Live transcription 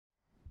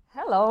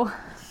Hello.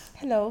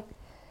 Hello.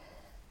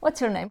 What's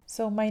your name?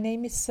 So my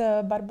name is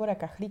Barbora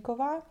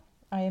Kachlíková.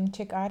 I am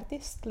Czech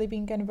artist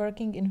living and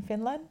working in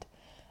Finland,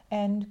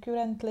 and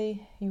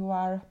currently you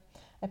are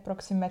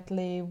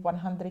approximately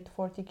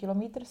 140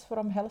 kilometers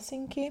from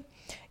Helsinki,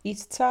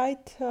 east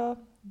side.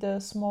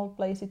 The small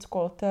place it's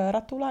called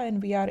Ratula,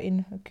 and we are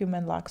in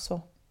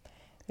Kymenlaakso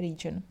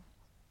region.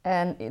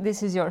 And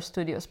this is your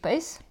studio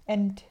space.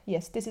 And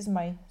yes, this is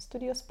my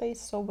studio space.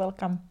 So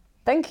welcome.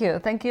 Thank you.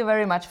 Thank you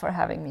very much for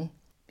having me.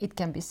 It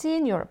can be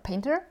seen you're a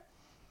painter.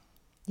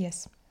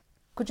 Yes.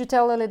 Could you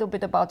tell a little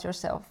bit about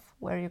yourself,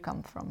 where you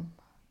come from?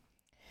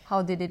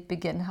 How did it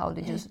begin? How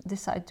did you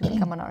decide to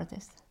become an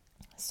artist?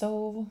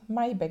 So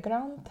my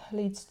background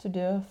leads to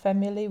the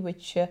family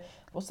which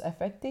was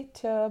affected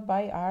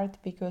by art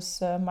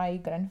because my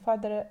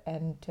grandfather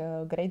and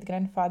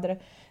great-grandfather,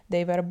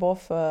 they were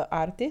both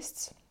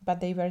artists, but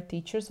they were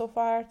teachers of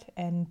art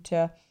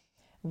and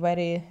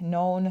very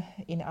known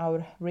in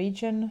our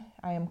region.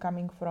 I am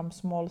coming from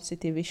small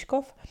city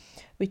Vyškov,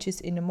 which is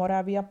in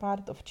Moravia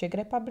part of Czech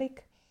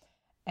Republic,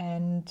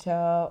 and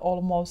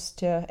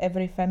almost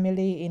every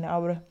family in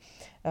our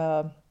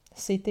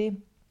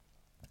city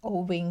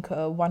owing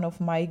one of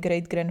my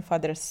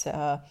great-grandfather's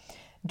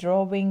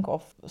drawing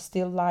of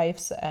still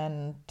lifes,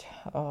 and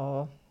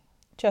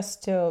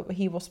just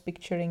he was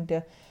picturing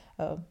the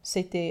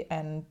city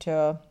and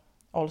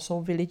also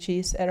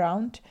villages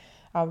around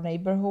our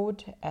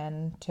neighborhood,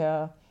 and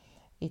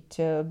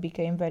it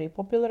became very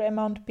popular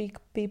among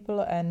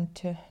people,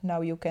 and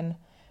now you can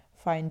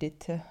find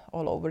it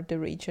all over the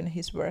region,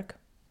 his work.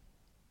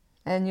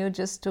 And you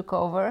just took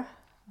over?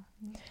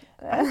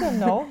 I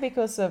don't know,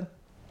 because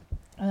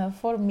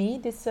for me,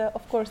 this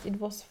of course it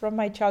was from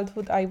my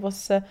childhood. I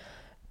was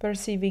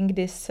perceiving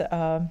these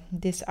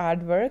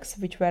artworks,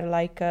 which were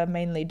like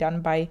mainly done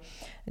by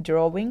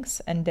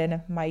drawings, and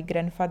then my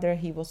grandfather,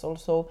 he was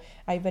also,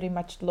 I very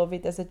much love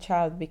it as a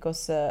child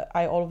because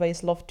I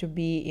always loved to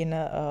be in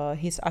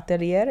his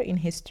atelier, in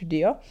his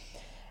studio,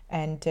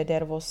 and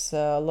there was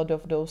a lot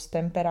of those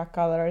tempera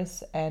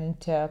colors, and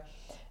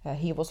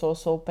he was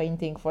also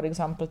painting, for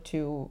example,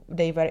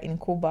 they were in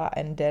Cuba,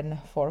 and then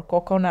for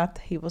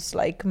coconut he was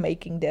like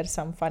making there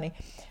some funny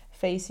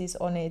faces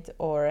on it,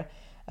 or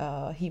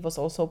he was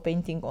also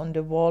painting on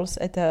the walls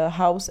at a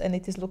house, and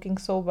it is looking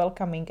so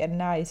welcoming and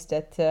nice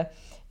that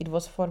it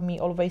was for me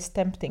always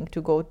tempting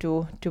to go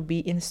to be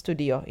in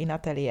studio, in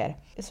atelier.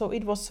 So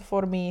it was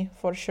for me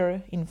for sure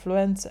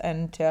influence,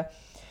 and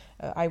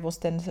I was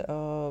then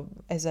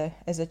as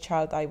a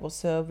child I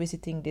was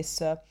visiting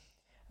this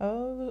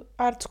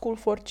art school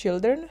for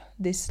children,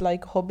 this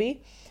like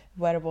hobby,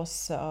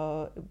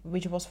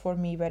 which was for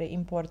me very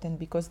important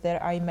because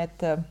there I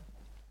met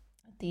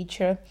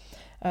teacher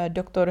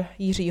Dr.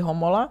 Jiří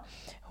Homola,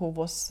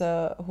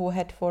 who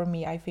had for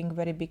me, I think,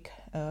 very big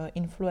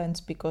influence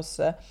because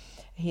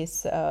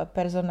his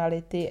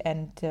personality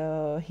and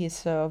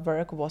his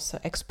work was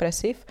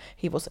expressive.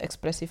 He was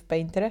expressive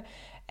painter,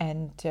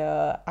 and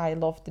I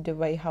loved the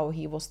way how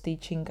he was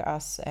teaching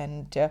us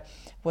and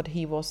what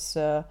he was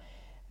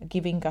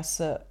giving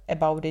us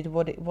about it.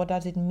 What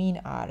does it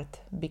mean, art?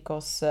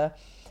 Because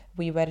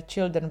we were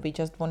children, we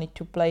just wanted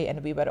to play,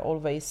 and we were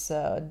always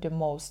the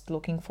most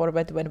looking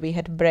forward when we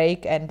had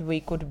break and we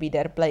could be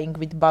there playing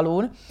with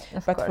balloon.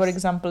 But for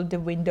example,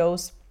 the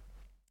windows,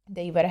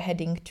 they were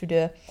heading to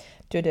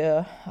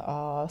the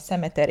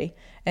cemetery,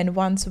 and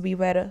once we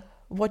were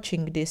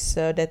watching this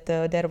that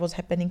there was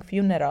happening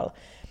funeral,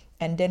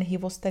 and then he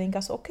was telling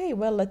us, okay,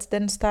 well, let's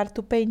then start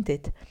to paint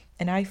it.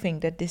 And I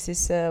think that this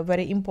is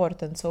very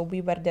important. So we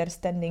were there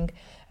standing,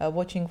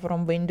 watching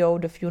from window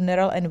the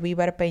funeral, and we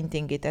were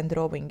painting it and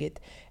drawing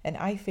it. And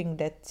I think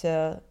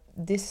that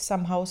this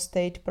somehow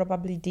stayed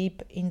probably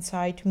deep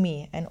inside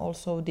me, and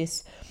also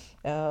this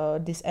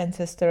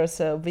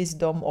ancestors'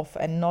 wisdom of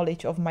and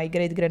knowledge of my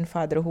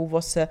great-grandfather, who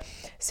was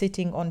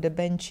sitting on the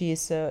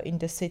benches in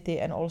the city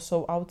and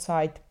also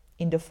outside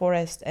in the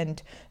forest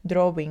and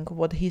drawing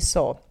what he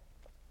saw.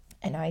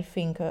 And I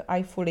think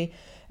I fully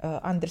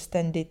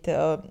understand it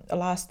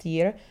last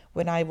year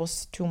when I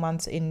was 2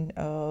 months in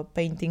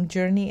painting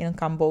journey in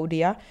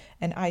Cambodia,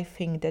 and I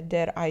think that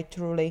there I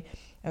truly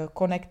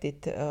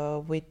connected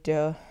with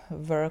the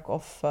work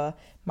of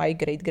my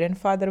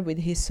great-grandfather, with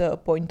his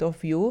point of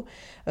view.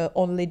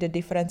 Only the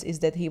difference is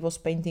that he was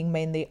painting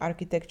mainly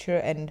architecture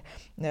and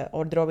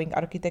or drawing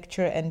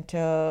architecture, and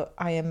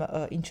I am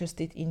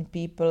interested in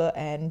people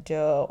and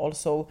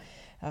also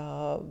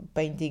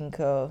painting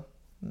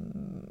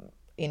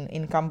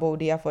in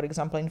Cambodia, for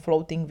example, in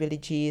floating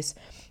villages,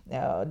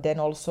 then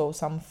also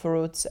some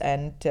fruits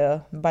and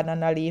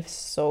banana leaves.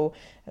 So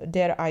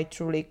there I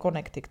truly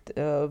connected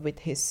with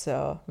his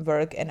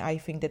work, and I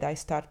think that I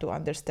start to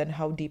understand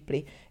how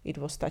deeply it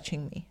was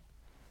touching me.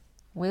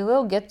 We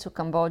will get to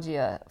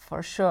Cambodia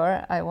for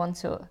sure. I want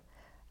to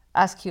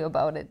ask you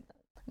about it.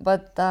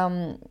 But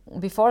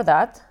before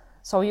that,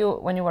 so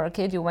when you were a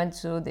kid, you went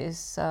to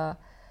this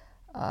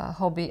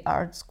hobby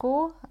art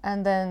school,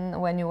 and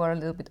then when you were a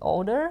little bit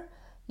older,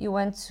 you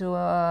went to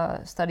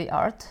study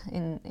art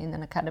in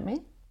an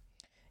academy.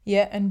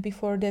 Yeah, and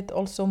before that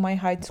also my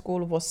high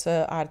school was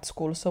art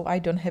school, so I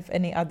don't have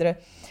any other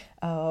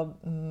uh,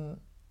 mm,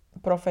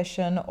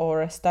 profession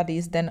or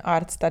studies than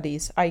art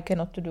studies. I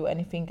cannot to do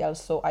anything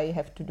else, so I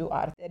have to do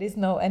art. There is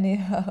no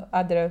any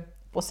other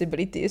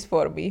possibilities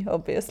for me,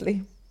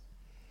 obviously.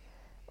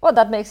 Well,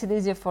 that makes it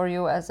easier for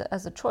you as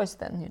a choice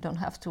then. You don't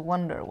have to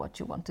wonder what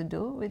you want to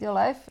do with your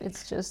life.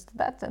 It's just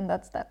that and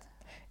that's that.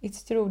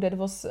 It's true, that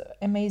was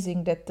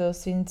amazing that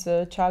since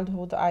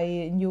childhood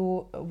I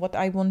knew what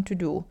I want to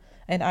do,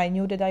 and I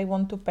knew that I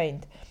want to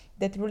paint.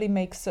 That really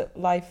makes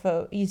life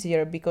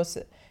easier, because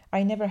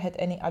I never had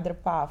any other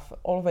path.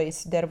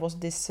 Always there was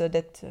this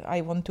that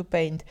I want to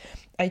paint.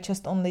 I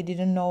just only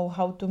didn't know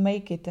how to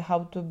make it,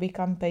 how to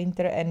become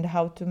painter, and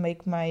how to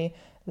make my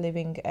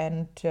living.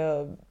 And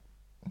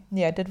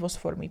yeah, that was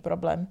for me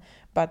problem.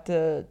 But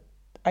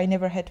I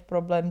never had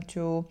problem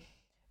to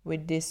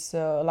with this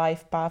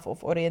life path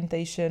of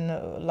orientation,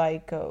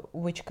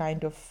 which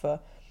kind of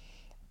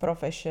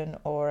profession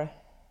or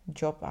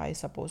job I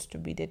supposed to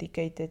be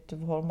dedicated to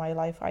all my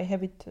life. I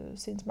have it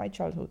since my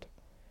childhood.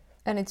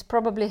 And it's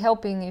probably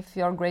helping if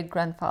your great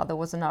grandfather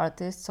was an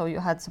artist, so you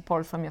had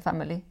support from your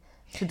family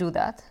to do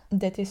that.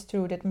 That is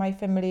true, that my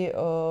family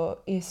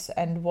is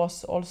and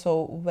was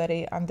also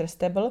very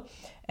understandable,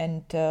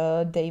 and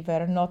they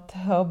were not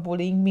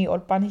bullying me or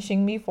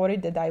punishing me for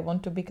it, that I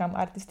want to become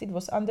artist. It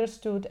was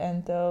understood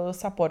and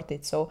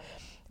supported. So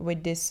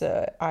with this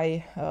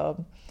I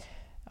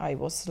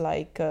was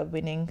like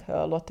winning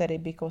lottery,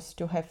 because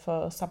to have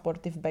a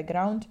supportive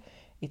background,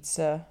 it's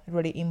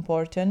really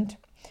important.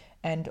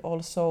 And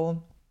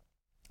also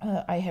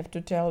I have to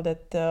tell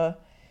that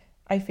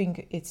I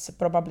think it's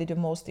probably the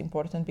most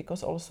important,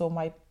 because also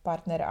my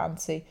partner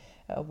Ansi,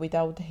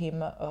 without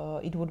him,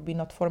 it would be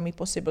not for me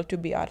possible to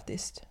be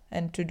artist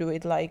and to do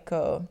it like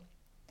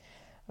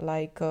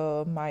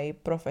my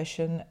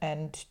profession,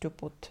 and to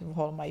put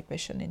all my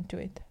passion into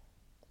it.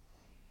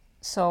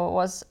 So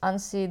was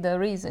Ansi the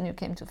reason you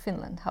came to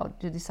Finland? How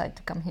did you decide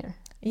to come here?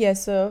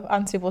 Yes,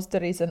 Ansi was the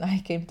reason I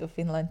came to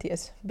Finland,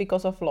 yes,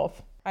 because of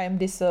love. I am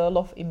this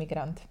love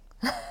immigrant.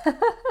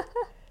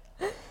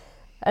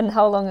 And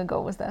how long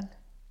ago was that?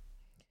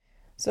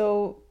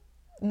 So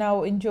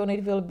now in June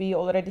it will be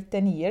already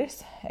 10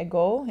 years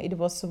ago.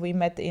 We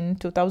met in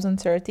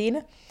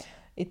 2013.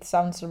 It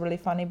sounds really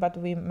funny, but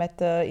we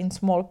met in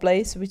small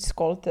place which is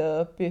called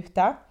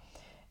Pyhtä.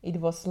 It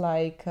was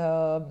like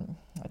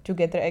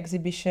together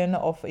exhibition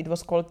of, it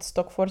was called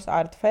Stockfors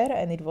Art Fair,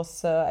 and it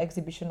was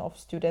exhibition of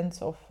students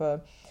of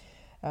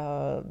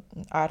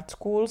art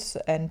schools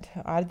and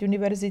art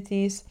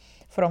universities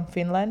from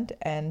Finland.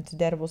 And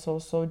there was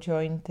also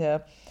joined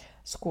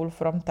school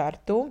from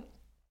Tartu,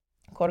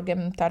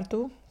 Korgem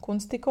Tartu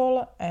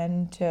Kunstikol,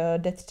 and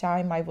that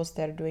time I was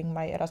there doing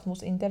my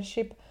Erasmus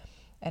internship,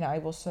 and I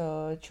was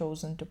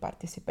chosen to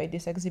participate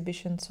this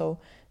exhibition, so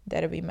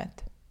there we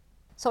met.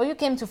 So you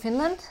came to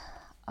Finland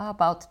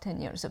about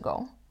 10 years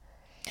ago.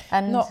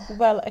 And no,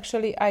 well,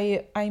 actually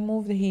I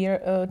moved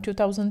here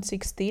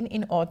 2016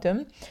 in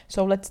autumn,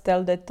 so let's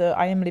tell that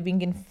I am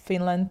living in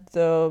Finland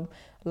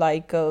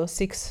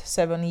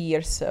 6-7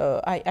 years.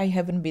 I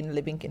haven't been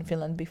living in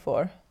Finland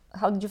before.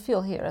 How did you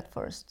feel here at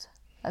first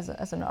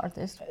as an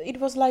artist? It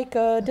was like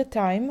the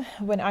time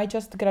when I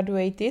just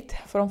graduated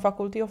from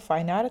Faculty of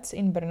Fine Arts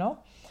in Brno.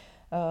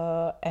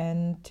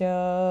 And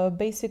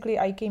basically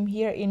I came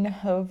here in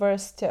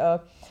first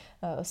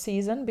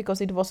season, because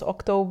it was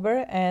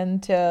October,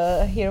 and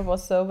here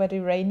was very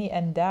rainy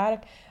and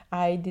dark.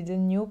 I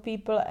didn't know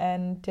people,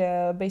 and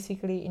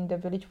basically in the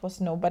village was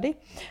nobody.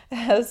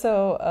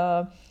 So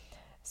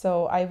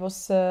I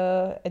was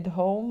at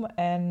home,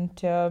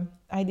 and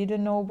I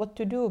didn't know what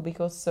to do,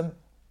 because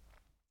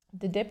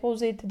the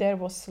deposit, there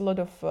was a lot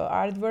of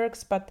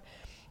artworks, but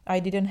I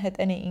didn't have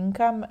any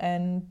income.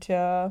 And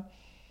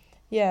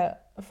yeah,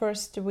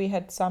 first we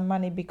had some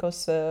money,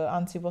 because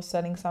Ansi was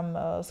selling some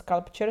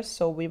sculptures,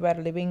 so we were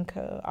living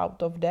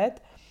out of that.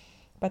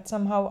 But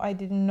somehow I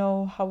didn't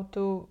know how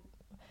to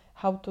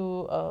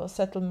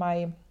settle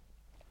my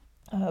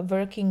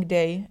working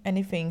day,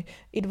 anything.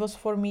 It was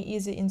for me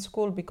easy in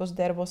school, because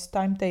there was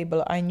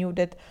timetable. I knew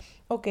that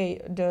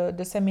okay,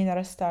 the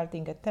seminar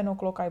starting at 10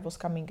 o'clock, I was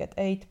coming at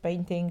 8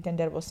 painting, then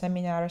there was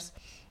seminars,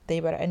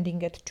 they were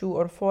ending at 2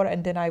 or 4,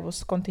 and then I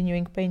was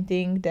continuing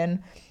painting,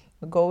 then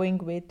going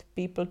with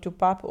people to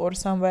pub or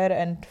somewhere,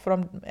 and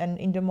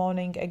in the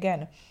morning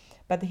again.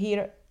 But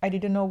here I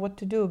didn't know what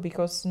to do,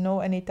 because no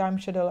any time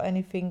schedule,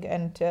 anything,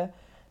 and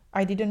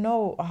I didn't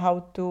know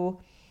how to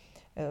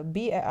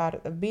be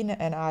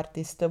an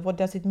artist. What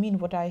does it mean?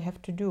 What I have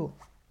to do?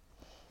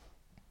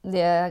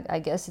 Yeah, I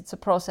guess it's a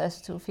process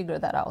to figure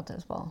that out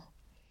as well.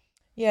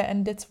 Yeah,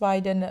 and that's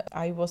why then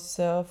I was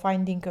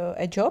finding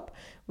a job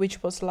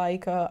which was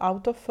like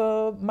out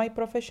of my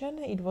profession.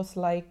 It was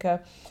like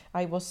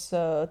I was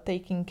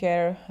taking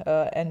care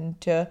and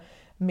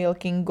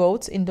milking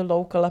goats in the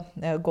local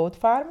goat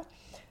farm.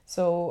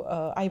 So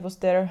I was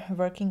there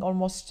working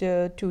almost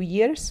 2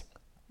 years.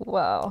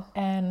 Wow.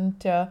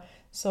 And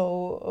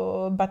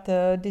So, but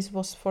this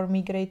was for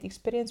me great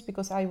experience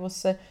because I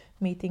was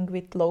meeting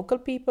with local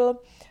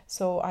people,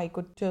 so I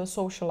could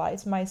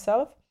socialize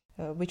myself,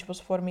 which was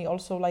for me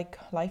also like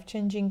life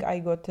changing. I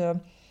got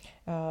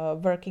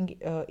working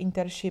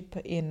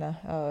internship in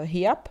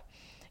HIAP,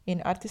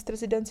 in Artist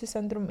Residency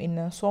Centrum in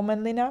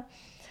Suomenlinna,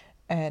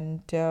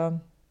 and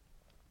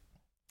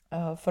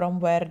from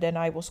where then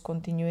I was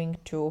continuing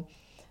to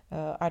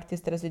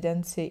artist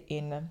residency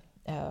in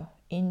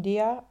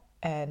India,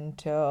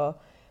 and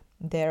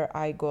there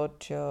I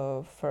got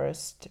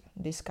first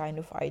this kind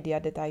of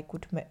idea that I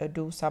could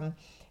do some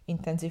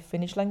intensive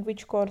Finnish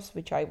language course,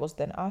 which I was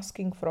then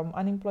asking from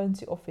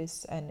unemployment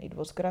office, and it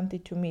was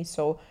granted to me.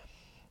 So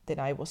then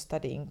I was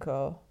studying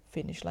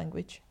Finnish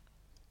language.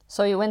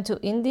 So you went to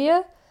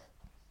India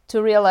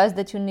to realize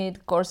that you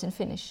need course in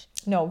Finnish?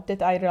 No,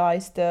 that I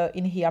realized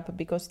in HIAP,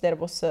 because there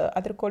was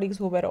other colleagues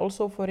who were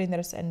also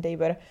foreigners, and they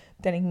were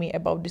telling me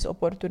about this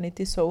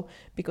opportunity. So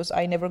because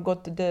I never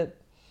got the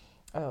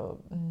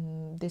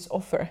this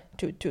offer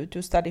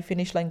to study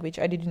Finnish language,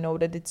 I didn't know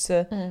that it's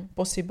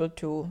possible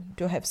to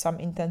have some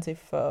intensive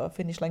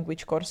Finnish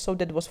language course. So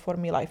that was for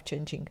me life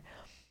changing.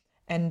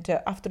 And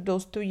after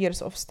those 2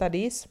 years of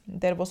studies,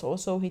 there was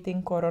also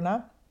hitting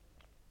Corona.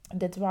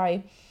 That's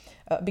why,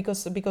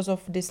 because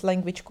of this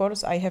language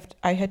course, I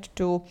had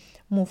to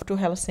move to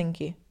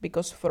Helsinki,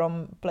 because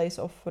from place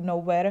of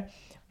nowhere,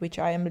 which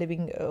I am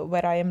living,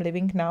 where I am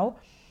living now,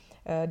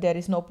 there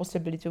is no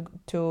possibility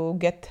to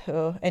get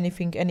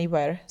anything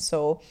anywhere.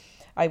 So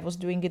I was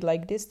doing it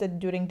like this, that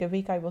during the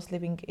week I was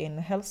living in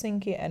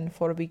Helsinki, and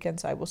for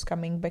weekends I was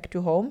coming back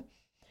to home.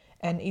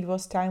 And it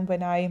was time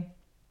when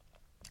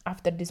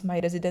after this my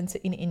residency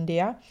in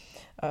India,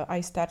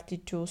 I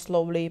started to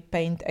slowly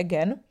paint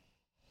again.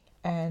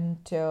 And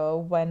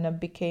when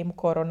became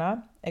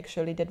Corona,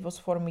 actually that was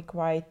for me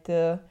quite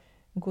a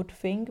good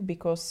thing,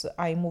 because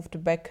I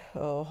moved back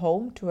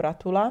home to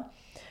Ratula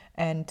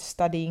and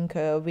studying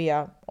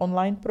via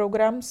online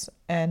programs,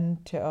 and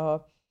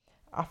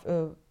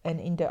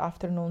in the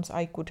afternoons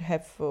I could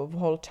have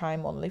whole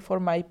time only for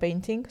my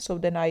painting. So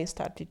then I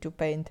started to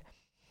paint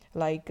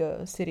like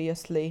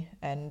seriously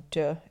and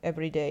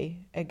every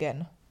day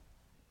again.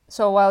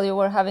 So while you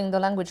were having the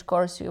language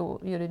course, you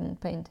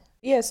didn't paint?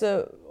 Yes,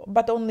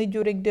 but only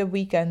during the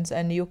weekends,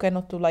 and you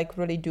cannot like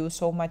really do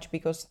so much,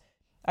 because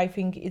I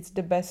think it's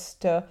the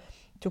best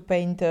to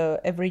paint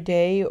every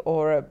day,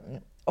 or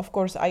of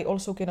course I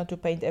also cannot to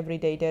paint every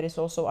day. There is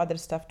also other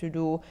stuff to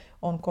do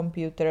on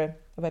computer,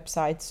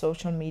 websites,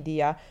 social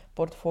media,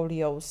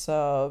 portfolios,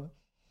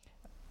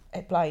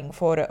 applying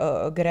for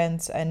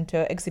grants and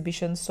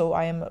exhibitions. So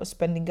I am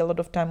spending a lot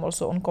of time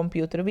also on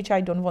computer, which I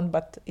don't want,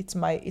 but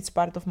it's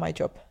part of my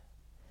job.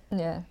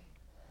 Yeah.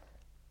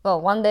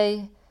 Well, one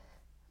day,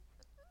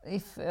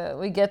 if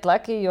we get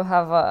lucky, you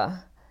have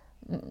a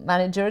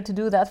manager to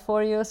do that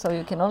for you, so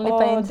you can only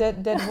paint.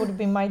 That would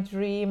be my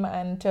dream.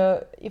 And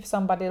if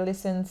somebody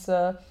listens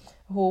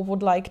who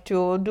would like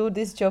to do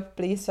this job,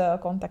 please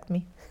contact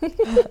me.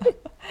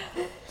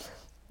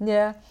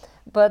 Yeah,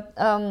 but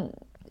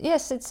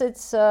yes,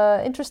 it's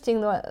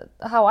interesting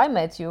how I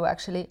met you.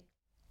 Actually,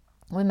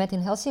 we met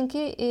in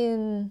Helsinki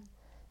in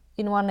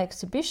one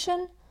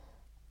exhibition,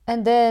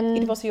 and then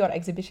it was your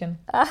exhibition.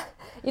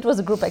 It was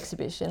a group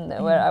exhibition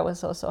where I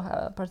was also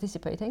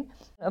participating.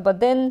 But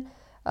then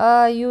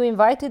you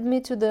invited me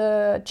to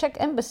the Czech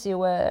embassy,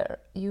 where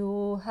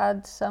you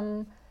had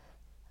some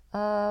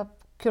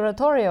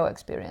curatorial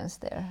experience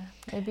there.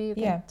 Maybe you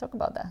can talk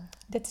about that.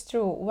 That's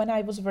true. When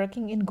I was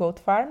working in Goat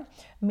Farm,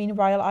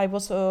 meanwhile I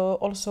was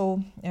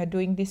also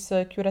doing this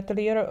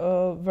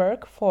curatorial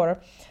work for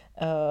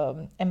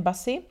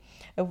embassy.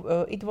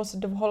 It was,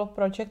 the whole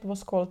project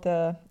was called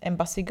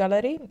Embassy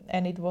Gallery,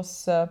 and it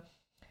was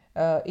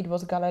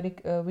gallery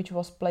which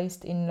was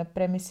placed in the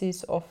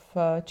premises of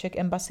Czech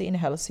embassy in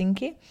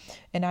Helsinki.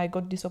 And I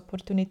got this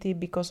opportunity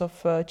because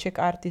of Czech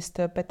artist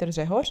Petr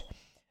Řehoř,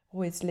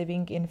 who is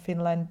living in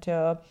Finland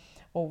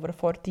over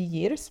 40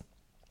 years.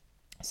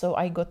 So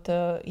I got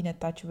in a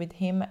touch with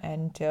him,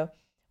 and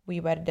we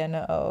were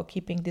then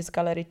keeping this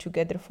gallery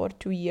together for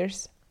 2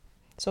 years.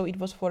 So it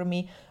was for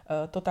me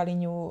a totally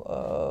new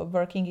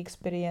working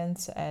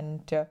experience,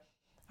 and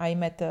I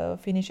met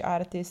Finnish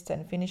artists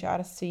and Finnish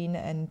art scene,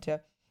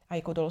 and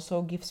I could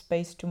also give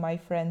space to my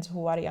friends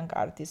who are young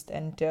artists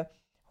and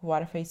who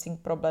are facing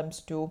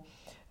problems to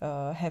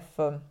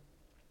have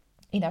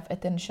enough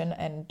attention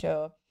and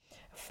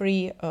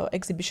free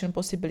exhibition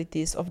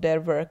possibilities of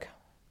their work.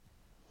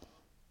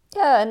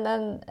 Yeah,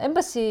 and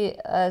embassy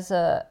as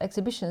a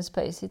exhibition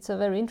space, it's a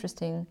very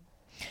interesting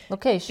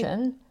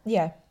location.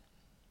 Yeah.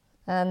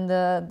 And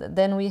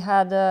then we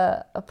had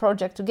a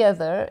project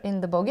together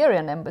in the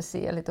Bulgarian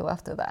embassy a little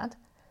after that.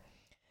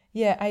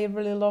 Yeah, I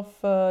really love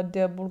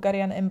the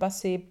Bulgarian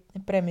embassy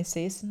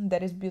premises.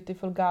 There is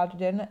beautiful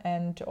garden,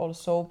 and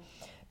also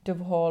the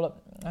whole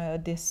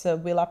this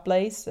villa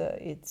place.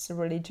 It's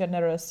really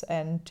generous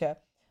and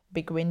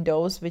big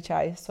windows, which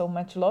I so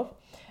much love.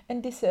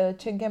 And this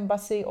Czech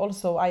embassy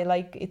also, I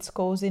like its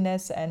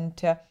coziness,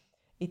 and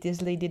it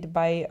is led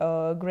by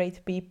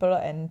great people,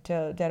 and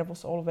there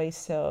was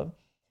always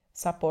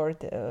support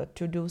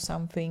to do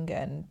something,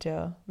 and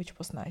which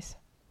was nice.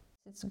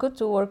 It's good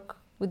to work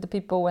with the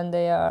people when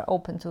they are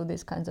open to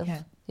these kinds of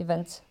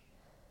events,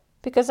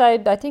 because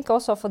I think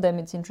also for them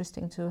it's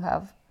interesting to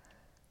have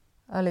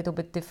a little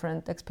bit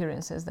different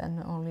experiences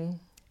than only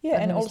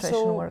administration and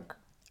also work.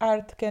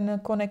 Art can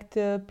connect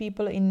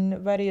people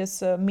in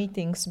various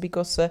meetings,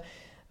 because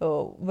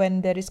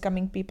when there is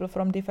coming people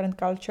from different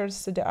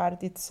cultures, the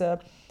art, it's a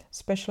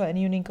special and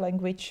unique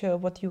language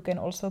what you can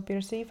also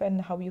perceive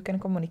and how you can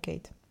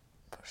communicate.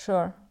 For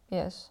sure,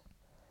 yes.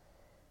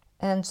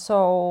 And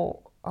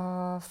so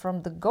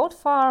from the goat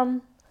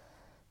farm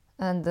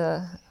and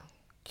the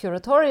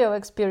curatorial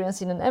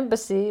experience in an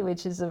embassy,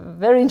 which is a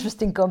very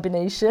interesting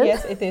combination.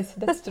 Yes, it is.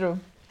 That's true.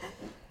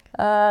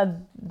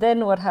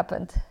 Then what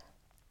happened?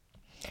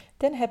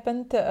 Then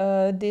happened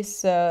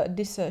this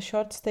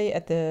short stay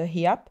at the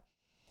HIAP.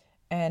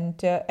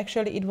 And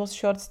actually it was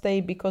short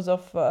stay because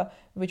of,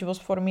 which was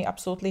for me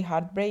absolutely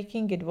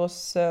heartbreaking. It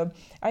was,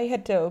 I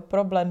had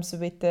problems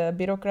with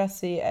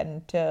bureaucracy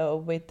and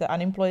with the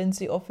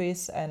unemployment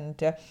office,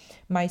 and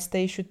my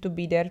stay should to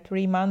be there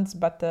 3 months,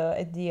 but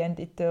at the end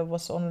it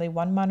was only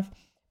 1 month.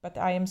 But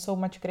I am so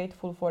much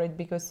grateful for it,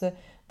 because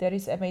there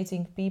is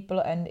amazing people,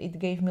 and it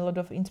gave me a lot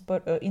of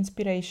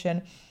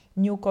inspiration,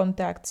 new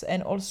contacts,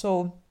 and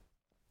also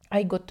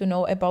I got to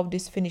know about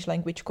this Finnish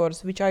language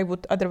course, which I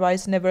would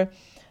otherwise never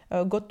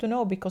got to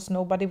know, because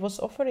nobody was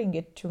offering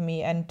it to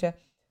me. And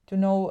to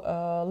know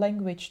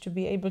language, to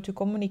be able to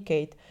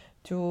communicate,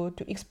 to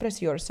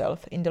express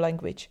yourself in the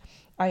language,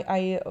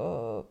 I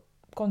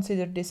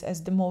consider this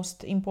as the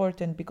most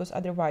important, because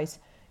otherwise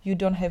you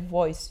don't have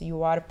voice,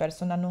 you are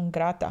persona non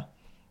grata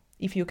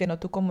if you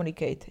cannot to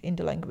communicate in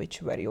the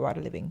language where you are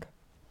living.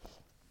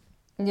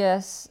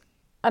 Yes,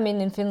 I mean,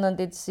 in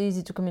Finland it's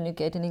easy to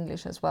communicate in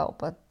English as well,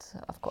 but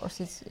of course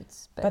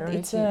it's better. But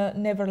it's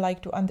never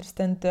like to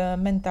understand the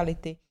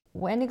mentality.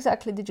 When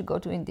exactly did you go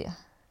to India?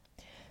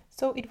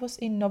 So it was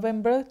in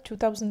November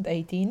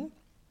 2018,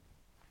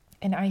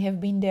 and I have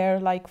been there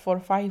like for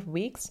 5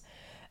 weeks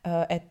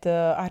at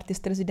the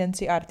artist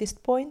residency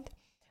Artist Point,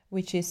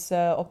 which is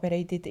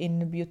operated in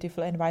the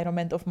beautiful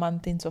environment of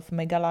mountains of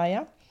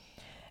Meghalaya.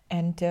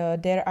 And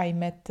there I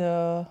met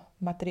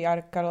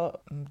matriarchal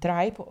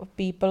tribe of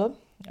people,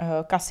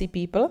 Kasi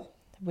people,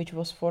 which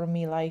was for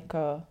me like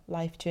a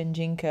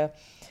life-changing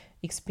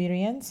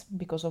experience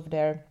because of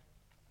their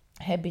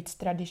habits,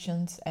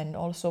 traditions, and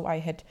also I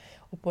had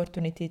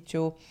opportunity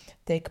to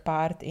take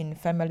part in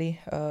family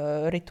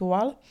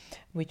ritual,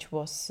 which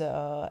was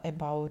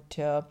about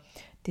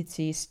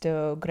deceased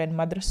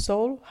grandmother's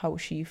soul, how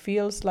she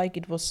feels. Like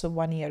it was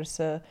 1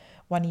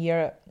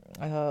 year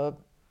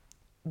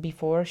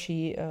before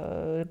she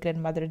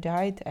grandmother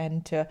died,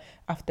 and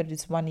after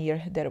this 1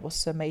 year there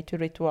was made a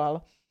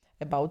ritual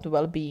about the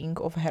well-being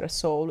of her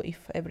soul,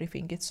 if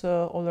everything is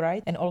all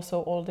right, and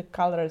also all the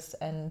colors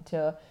and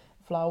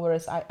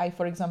flowers. I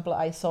for example,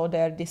 I saw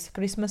there these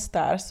Christmas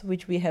stars,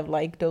 which we have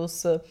like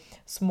those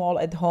small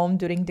at home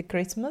during the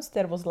Christmas.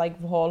 There was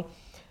like the whole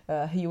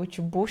huge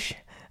bush.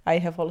 I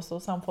have also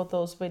some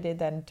photos with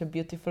it, and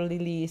beautiful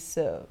lilies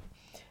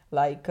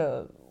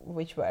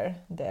which were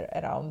there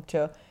around,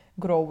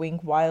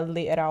 growing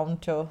wildly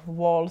around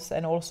walls.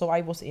 And also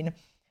I was in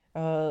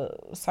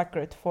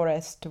sacred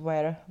forest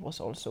where was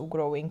also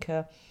growing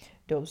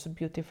those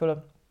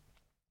beautiful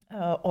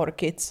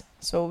orchids.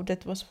 So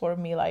that was for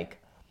me like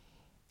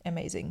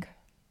amazing.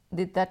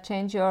 Did that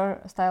change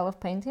your style of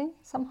painting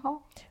somehow?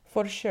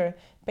 For sure,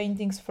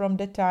 paintings from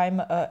the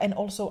time, and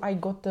also I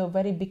got a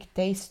very big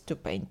taste to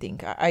painting.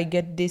 I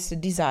get this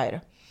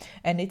desire,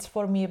 and it's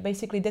for me,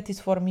 basically that is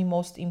for me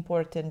most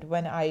important,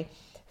 when I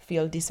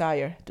feel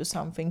desire to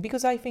something,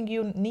 because I think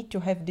you need to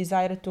have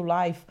desire to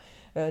life,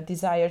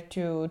 desire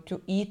to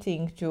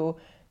eating,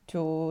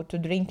 to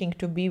drinking,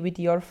 to be with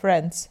your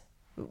friends.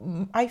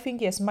 I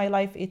think yes, my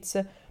life it's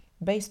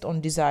based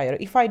on desire.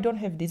 If I don't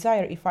have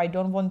desire, if I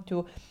don't want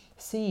to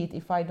see it,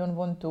 if I don't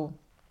want to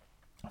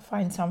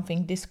find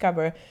something,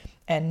 discover,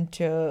 and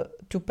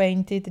to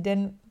paint it,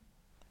 then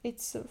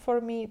it's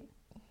for me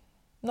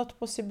not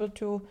possible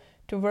to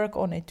work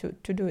on it,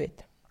 to do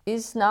it.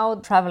 Is now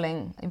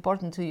traveling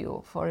important to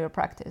you for your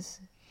practice?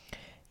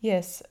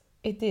 Yes,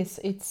 it is.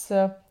 It's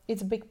a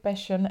big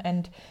passion,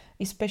 and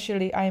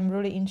especially I'm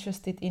really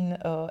interested in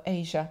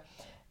Asia,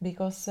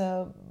 because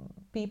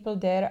people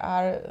there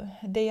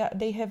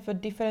they have a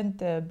different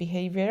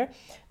behavior.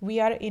 We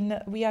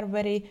are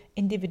very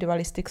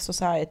individualistic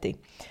society,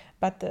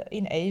 but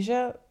in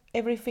Asia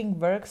everything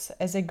works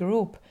as a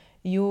group.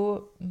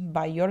 You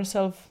by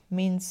yourself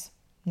means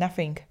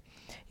nothing.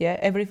 Yeah,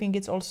 everything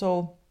is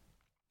also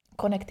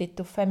connected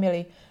to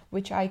family,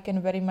 which I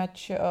can very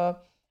much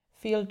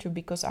feel too,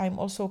 because I'm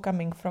also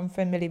coming from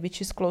family which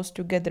is close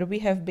together. We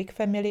have big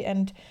family,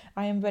 and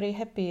I am very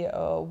happy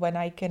when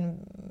I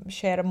can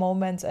share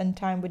moments and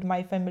time with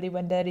my family.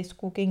 When there is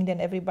cooking, then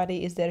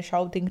everybody is there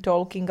shouting,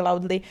 talking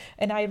loudly,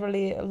 and I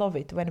really love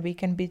it when we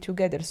can be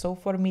together. So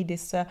for me,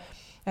 this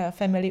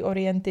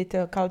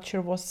family-oriented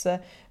culture was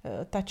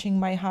touching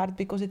my heart,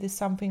 because it is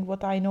something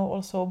what I know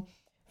also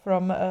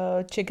from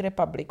Czech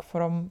Republic,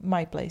 from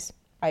my place.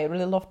 I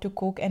really love to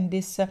cook, and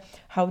this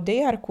how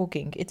they are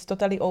cooking, it's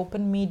totally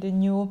opened me the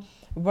new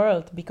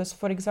world. Because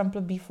for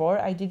example, before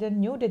I didn't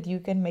knew that you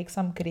can make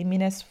some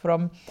creaminess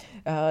from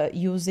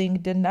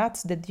using the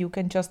nuts, that you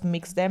can just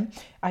mix them.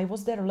 I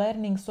was there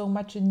learning so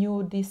much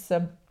new this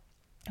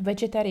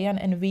vegetarian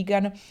and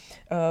vegan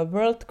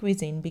world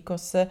cuisine,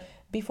 because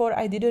before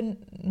I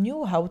didn't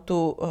knew how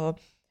to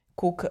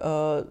cook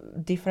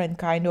different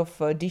kind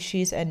of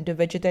dishes, and the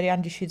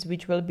vegetarian dishes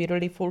which will be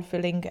really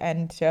fulfilling,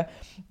 and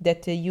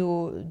that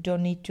you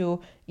don't need to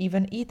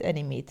even eat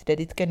any meat, that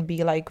it can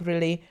be like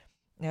really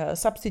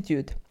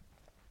substitute.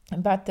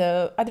 But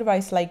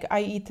otherwise, like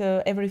I eat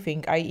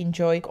everything. I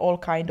enjoy all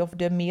kind of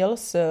the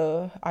meals.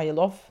 I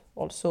love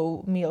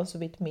also meals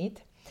with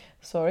meat.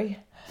 Sorry.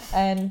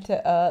 And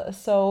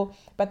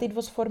but it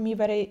was for me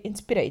very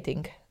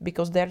inspiring,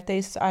 because their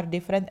tastes are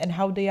different, and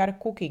how they are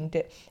cooking,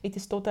 it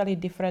is totally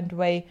different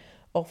way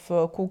of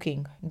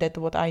cooking that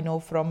what I know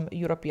from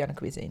European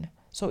cuisine.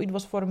 So it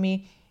was for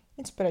me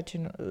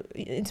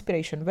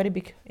inspiration, very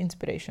big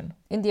inspiration.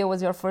 India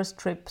was your first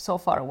trip so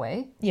far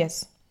away.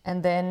 Yes.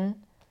 And then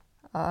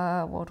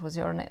what was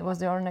your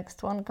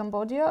next one,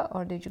 Cambodia,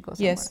 or did you go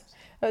somewhere? Yes.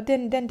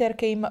 Then there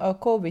came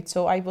COVID,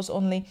 so I was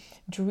only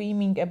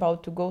dreaming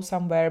about to go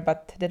somewhere,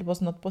 but that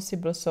was not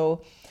possible.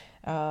 So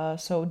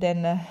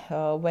then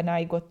when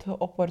I got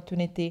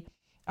opportunity,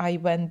 I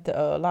went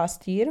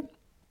last year.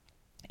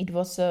 It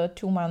was a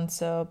 2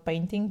 months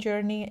painting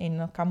journey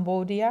in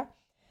Cambodia,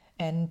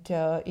 and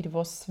it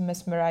was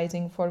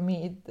mesmerizing for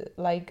me.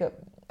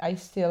 I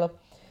still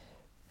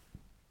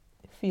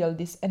feel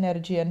this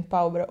energy and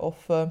power of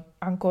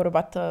Angkor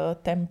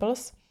Wat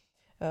temples,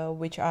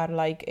 which are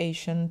like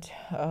ancient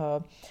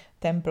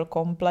temple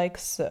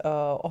complex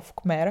of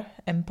Khmer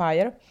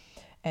Empire.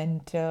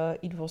 And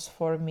it was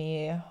for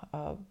me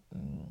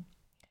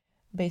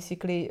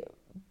basically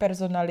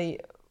personally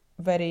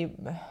very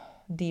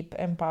deep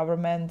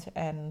empowerment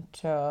and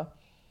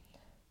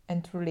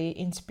truly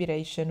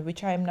inspiration,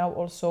 which I am now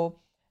also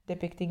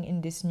depicting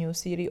in this new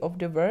series of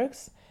the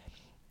works.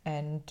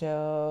 And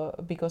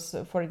because,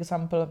 for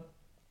example,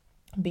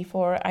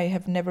 before I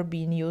have never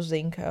been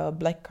using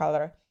black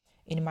color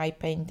in my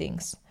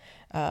paintings,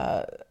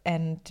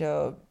 and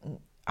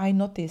I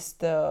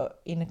noticed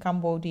in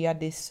Cambodia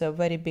this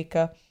very big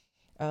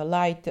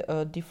light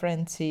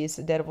differences.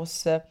 There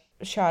was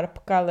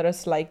sharp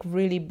colors like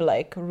really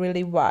black,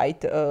 really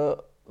white,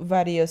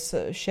 various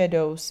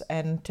shadows,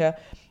 and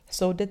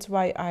so that's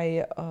why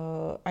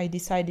I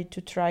decided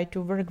to try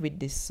to work with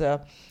these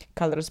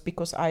colors,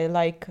 because I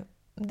like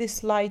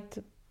this light,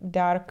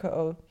 dark,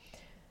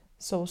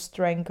 so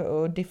strong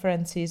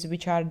differences,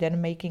 which are then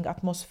making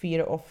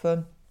atmosphere of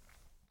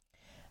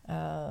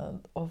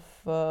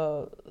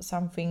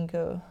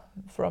something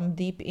from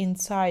deep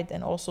inside,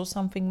 and also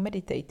something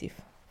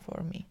meditative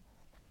for me.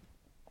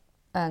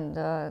 And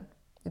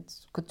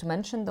it's good to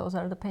mention those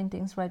are the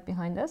paintings right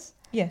behind us.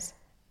 Yes.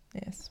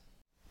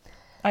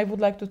 I would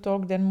like to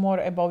talk then more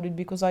about it,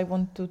 because I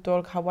want to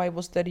talk how I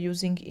was there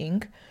using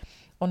ink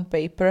on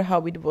paper,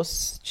 how it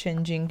was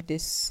changing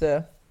this.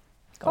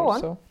 Go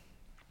on.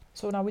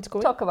 So now it's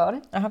going. Talk about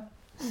it.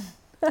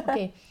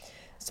 Okay.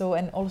 So,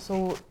 and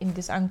also in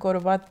this Angkor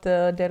Wat,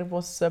 there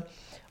was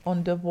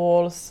on the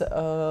walls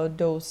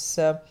those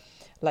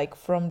like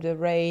from the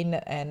rain,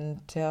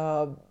 and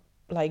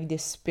like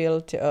this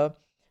spilled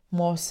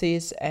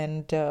mosses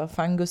and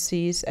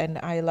funguses, and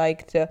I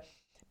liked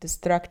the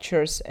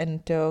structures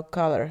and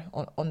color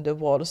on the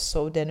walls.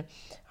 So then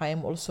I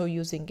am also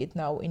using it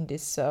now in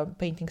this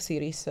painting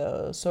series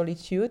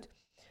Solitude,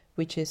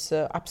 which is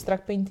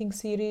abstract painting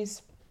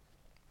series,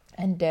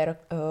 and their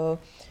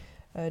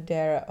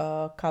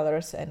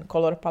colors and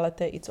color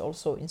palette, it's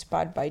also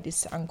inspired by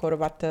this Angkor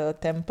Wat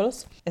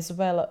temples. As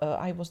well,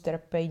 I was there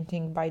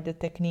painting by the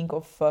technique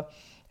of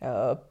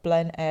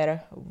plein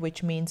air,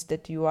 which means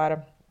that you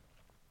are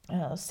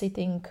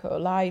sitting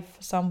live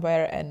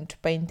somewhere and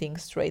painting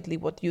straightly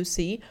what you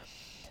see.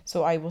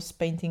 So I was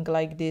painting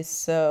like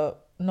this,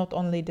 not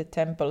only the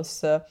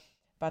temples,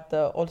 but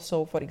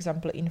also, for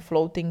example, in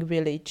floating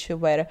village,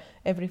 where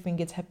everything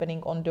is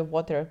happening on the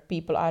water.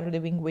 People are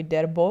living with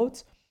their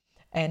boats.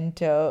 And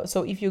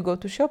so if you go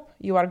to shop,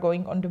 you are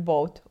going on the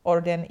boat, or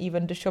then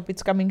even the shop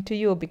is coming to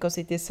you, because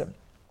it is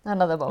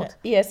another boat.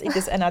 Yes, it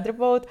is another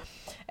boat.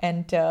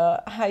 And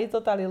I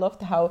totally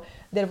loved how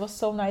there was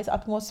so nice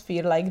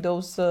atmosphere, like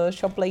those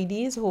shop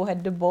ladies who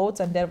had the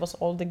boats, and there was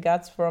all the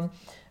guts from,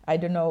 I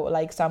don't know,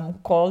 like some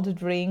cold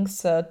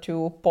drinks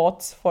to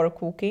pots for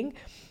cooking.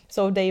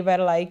 So they were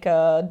like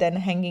then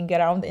hanging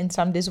around in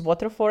this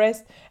water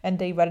forest, and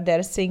they were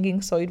there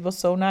singing. So it was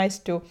so nice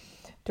to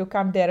to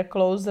come there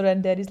closer,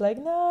 and there is like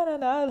no,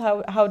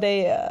 how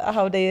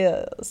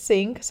they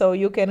sing. So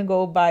you can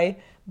go by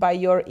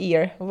your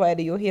ear. Where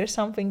you hear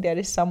something, there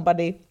is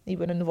somebody,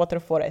 even in water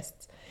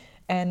forests.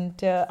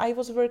 And I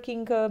was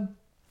working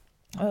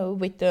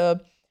with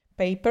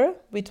paper,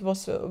 which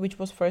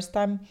was first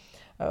time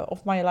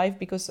of my life,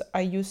 because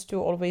I used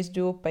to always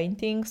do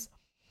paintings,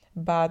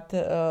 but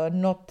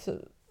not.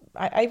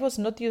 I was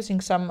not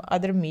using some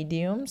other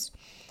mediums,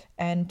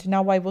 and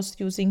now I was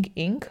using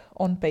ink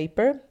on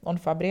paper, on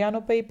Fabriano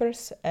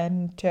papers,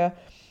 and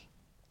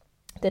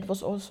that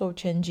was also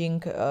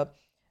changing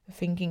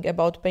thinking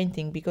about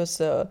painting, because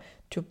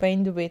to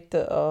paint with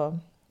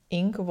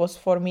ink was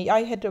for me,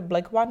 I had a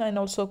black one and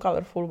also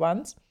colorful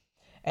ones,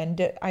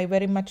 and I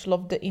very much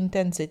loved the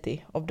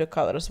intensity of the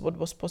colors, what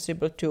was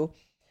possible to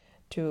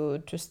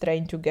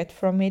strain to get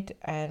from it,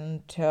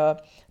 and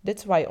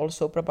that's why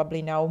also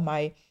probably now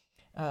my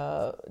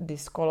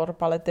this color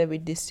palette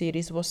with this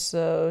series was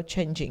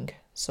changing.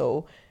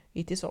 So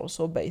it is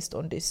also based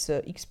on this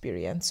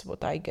experience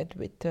what I get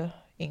with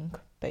ink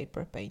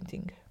paper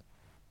painting.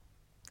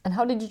 And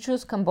how did you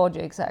choose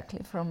Cambodia exactly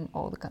from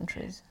all the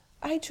countries?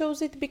 I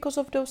chose it because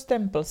of those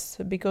temples,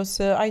 because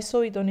I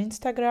saw it on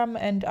Instagram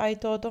and I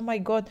thought, oh my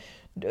God,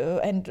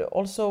 and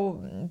also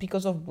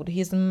because of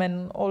Buddhism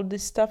and all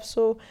this stuff.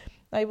 So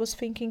I was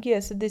thinking,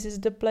 yes, this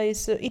is the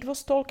place. It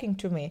was talking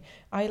to me.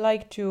 I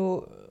like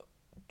to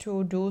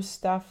do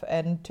stuff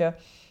and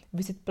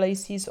visit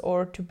places,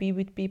 or to be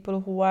with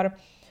people who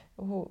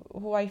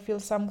I feel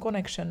some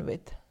connection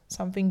with,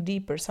 something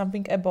deeper,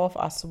 something above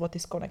us, what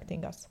is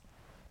connecting us.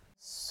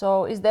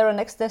 So is there a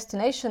next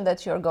destination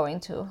that you're going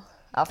to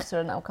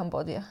after now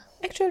Cambodia?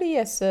 Actually,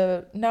 yes.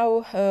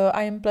 Now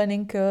I am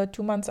planning 2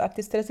 months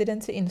artist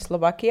residency in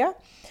Slovakia.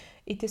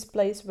 It is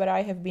place where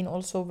I have been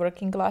also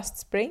working last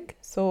spring,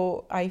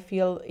 so I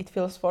feel it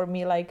feels for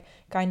me like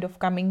kind of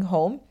coming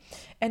home.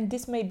 And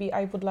this maybe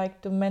I would like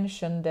to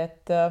mention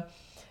that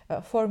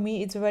for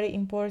me it's very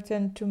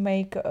important to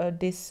make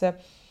this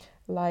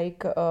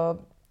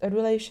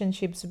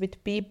relationships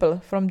with people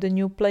from the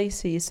new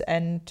places,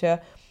 and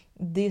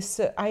this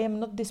I am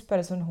not this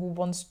person who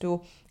wants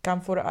to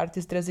come for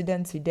artist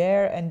residency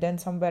there and then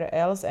somewhere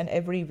else and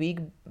every week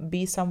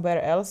be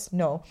somewhere else.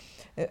 No,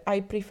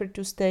 I prefer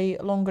to stay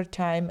longer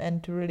time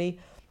and to really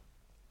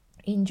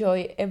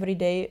enjoy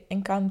everyday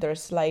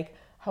encounters, like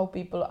how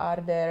people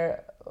are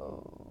there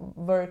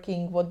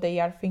working, what they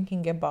are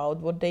thinking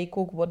about, what they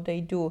cook, what they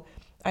do.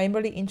 I am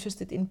really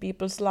interested in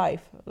people's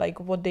life,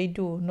 like what they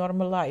do,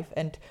 normal life,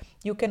 and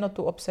you cannot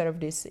observe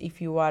this if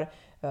you are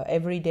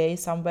every day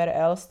somewhere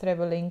else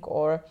traveling,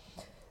 or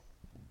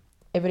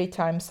every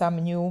time some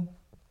new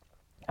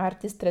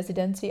artist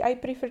residency. I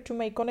prefer to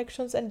make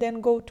connections and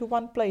then go to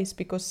one place,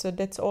 because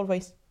that's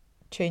always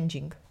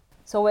changing.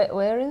 So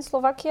where in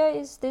Slovakia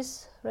is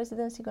this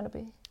residency going to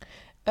be?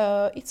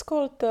 It's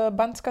called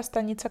Banská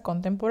stanica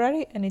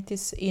Contemporary, and it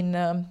is in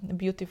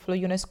beautiful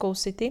UNESCO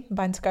city,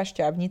 Banská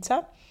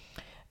Štiavnica,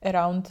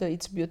 around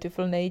its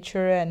beautiful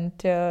nature and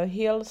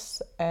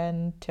hills.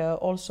 And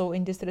also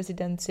in this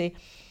residency,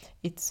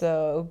 it's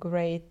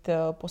great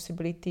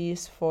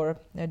possibilities for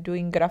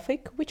doing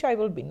graphic, which I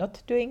will be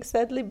not doing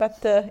sadly, but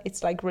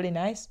it's like really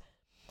nice.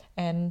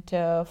 And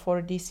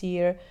for this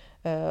year,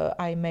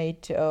 I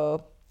made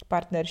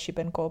partnership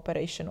and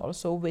cooperation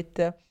also with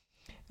the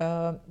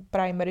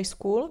primary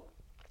school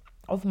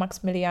of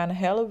Maximilian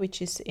Hell,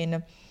 which is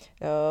in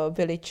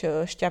village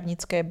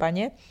Šťavnické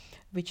Bane,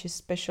 which is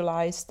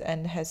specialized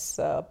and has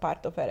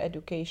part of our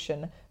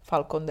education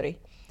falconry.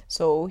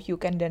 So you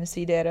can then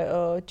see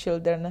their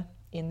children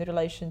in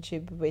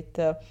relationship with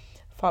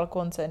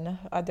falcons and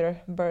other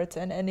birds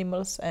and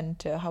animals,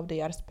 and how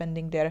they are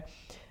spending their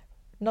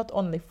not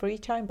only free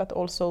time but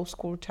also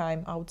school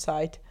time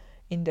outside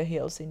in the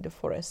hills, in the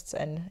forests,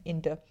 and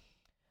in the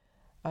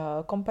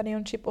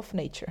companionship of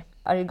nature.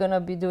 Are you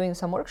gonna be doing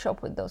some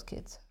workshop with those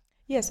kids?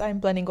 Yes,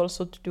 I'm planning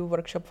also to do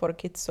workshop for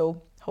kids,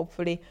 so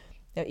hopefully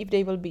if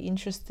they will be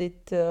interested,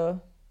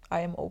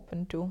 I am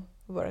open to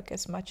work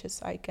as much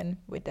as I can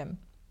with them.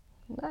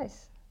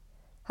 Nice.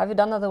 Have you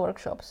done other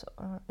workshops,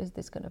 or is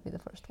this going to be the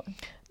first one?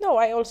 No,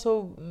 I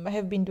also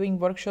have been doing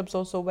workshops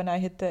also when I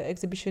had the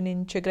exhibition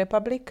in Czech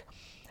Republic.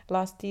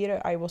 Last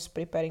year I was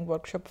preparing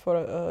workshop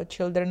for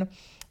children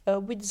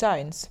with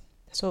zines.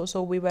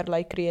 So we were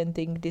like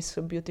creating this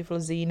beautiful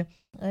zine,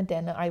 and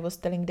then I was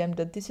telling them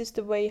that this is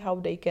the way how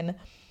they can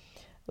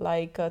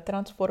like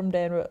transform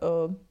their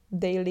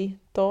daily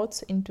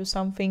thoughts into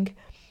something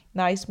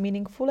nice,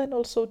 meaningful, and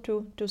also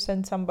to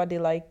send somebody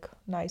like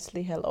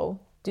nicely hello.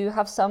 Do you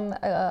have some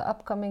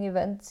upcoming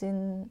events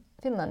in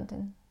Finland,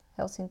 in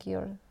Helsinki,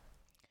 or?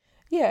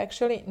 Yeah,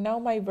 actually now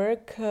my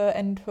work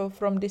and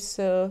from this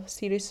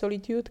series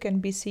Solitude can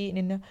be seen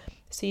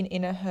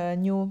in a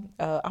new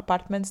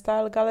apartment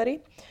style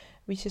gallery,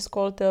 which is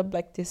called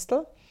Black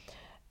Thistle.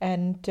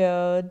 And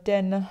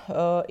then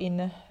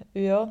in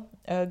Uo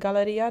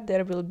Galleria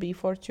there will be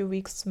for 2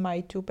 weeks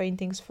my 2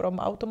 paintings from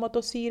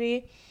Automoto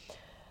series.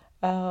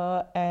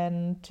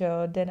 And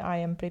then I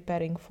am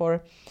preparing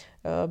for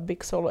a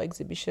big solo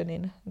exhibition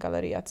in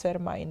Galleria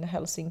Cerma in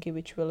Helsinki,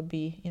 which will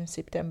be in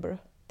September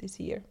this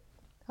year.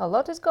 A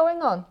lot is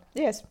going on.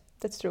 Yes,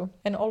 that's true.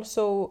 And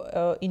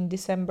also in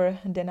December,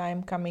 then I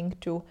am coming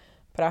to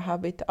Praha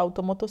with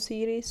Automoto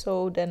series.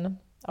 So then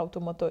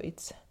Automoto,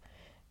 it's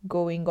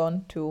going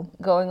on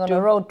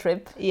a road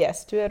trip.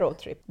 Yes, to a road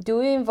trip.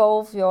 Do you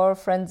involve your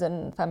friends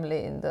and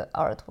family in the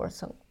artwork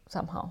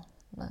somehow?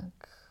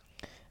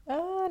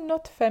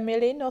 Not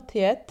family, not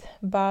yet,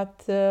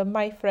 but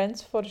my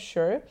friends for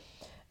sure.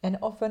 And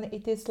often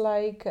it is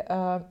like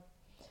that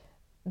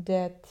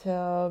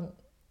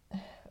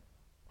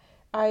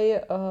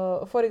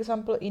for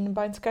example, in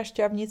Baňská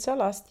Štiavnica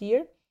last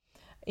year,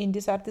 in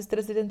this artist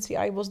residency,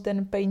 I was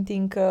then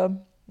painting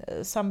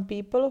some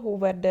people who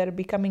were there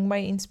becoming my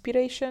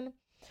inspiration.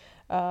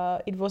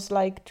 It was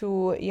like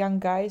two young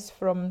guys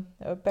from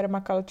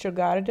permaculture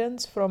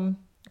gardens from,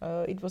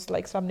 it was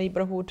like some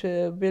neighborhood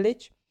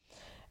village.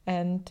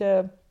 And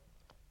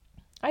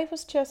I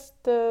was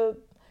just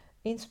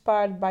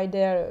inspired by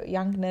their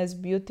youngness,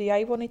 beauty.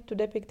 I wanted to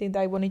depict it,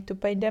 I wanted to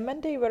paint them,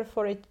 and they were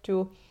for it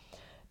to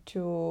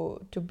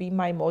be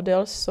my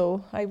models.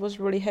 So I was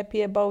really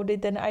happy about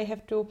it. And I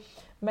have to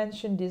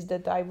mention this,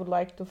 that I would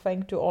like to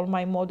thank to all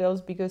my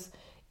models, because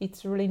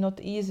it's really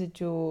not easy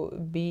to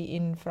be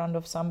in front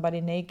of somebody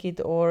naked,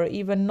 or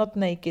even not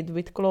naked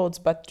with clothes,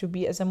 but to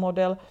be as a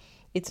model,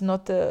 it's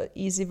not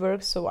easy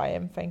work. So I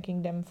am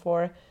thanking them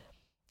for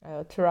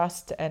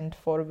trust and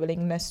for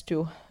willingness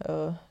to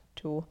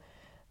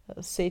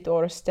sit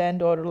or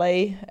stand or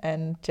lay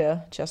and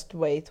just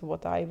wait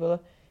what I will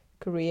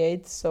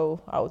create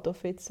out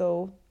of it.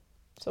 So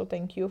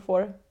thank you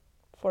for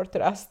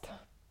trust.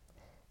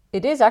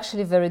 It is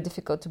actually very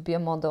difficult to be a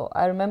model.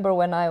 I remember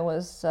when I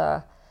was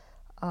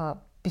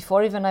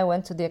before even I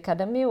went to the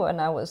academy, when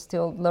I was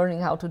still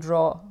learning how to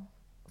draw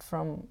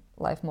from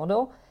life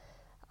model,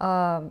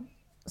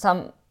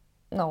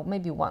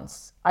 maybe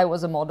once I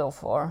was a model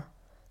for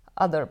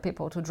other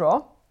people to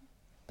draw,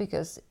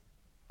 because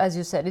as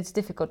you said, it's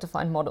difficult to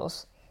find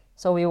models.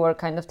 So we were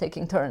kind of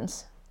taking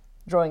turns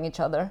drawing each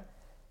other,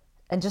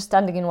 and just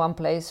standing in one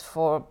place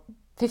for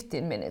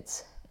 15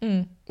 minutes.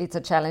 It's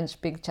a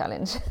challenge, big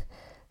challenge.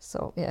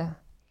 So yeah.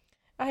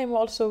 I am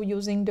also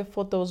using the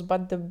photos,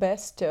 but the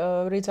best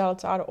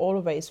results are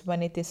always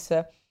when it is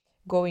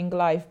going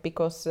live,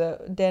 because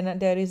then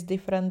there is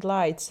different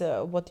lights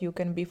what you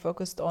can be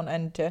focused on,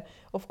 and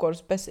of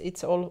course best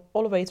it's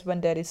always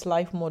when there is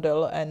live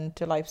model and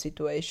live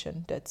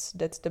situation. That's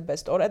the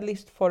best, or at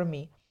least for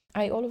me.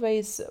 I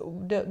always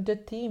the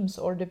teams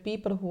or the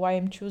people who I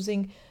am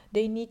choosing,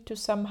 they need to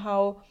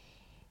somehow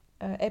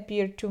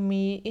appear to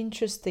me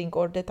interesting,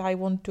 or that I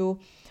want to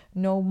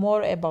know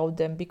more about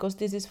them, because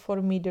this is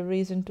for me the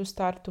reason to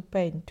start to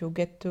paint, to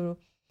get to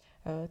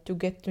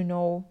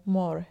know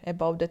more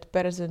about that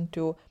person,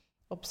 to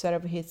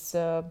observe his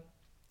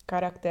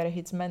character,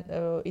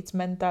 its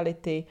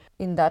mentality.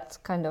 In that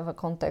kind of a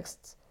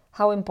context,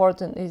 how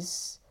important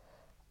is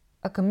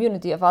a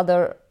community of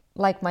other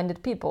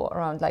like-minded people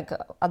around, like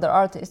other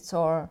artists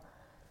or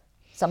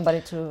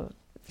somebody to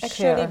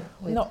share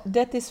with? No,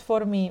 that is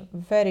for me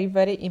very,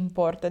 very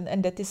important,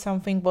 and that is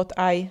something what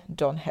I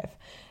don't have.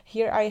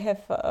 Here I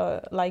have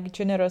like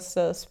generous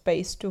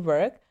space to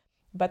work,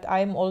 but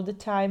I'm all the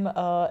time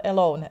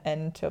alone,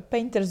 and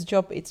painter's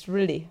job, it's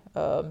really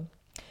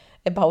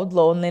about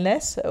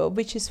loneliness,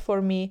 which is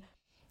for me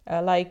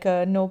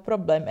no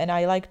problem, and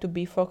I like to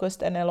be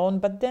focused and alone.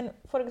 But then,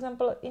 for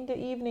example, in the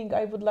evening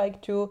I would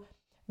like to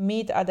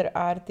meet other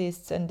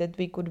artists, and that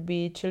we could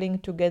be chilling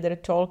together,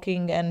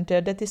 talking, and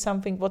that is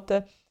something what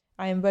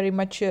I am very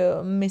much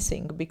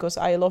missing, because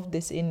I love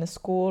this in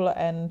school,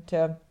 and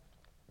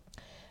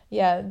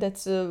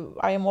that's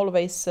I am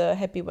always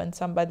happy when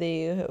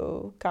somebody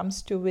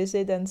comes to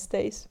visit and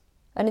stays.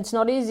 And it's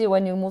not easy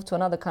when you move to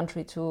another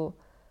country to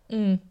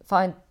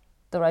find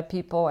the right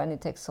people, and it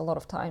takes a lot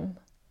of time.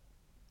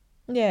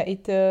 Yeah,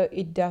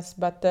 it does.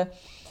 But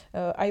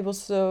I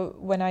was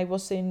when I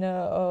was in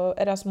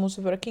Erasmus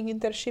working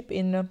internship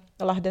in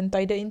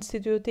Lahdentaide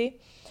Institute,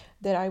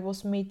 there I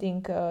was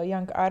meeting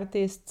young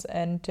artists,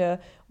 and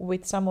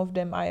with some of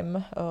them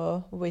I'm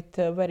with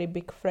a very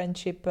big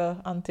friendship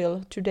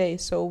until today.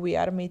 So we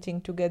are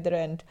meeting together,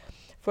 and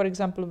for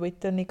example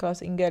with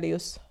Niklas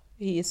Ingelius,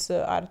 he is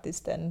an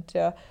artist, and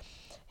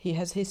he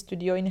has his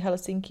studio in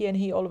Helsinki, and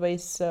he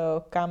always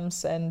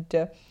comes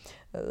and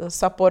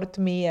support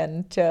me,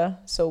 and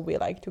so we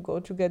like to go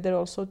together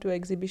also to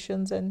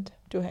exhibitions and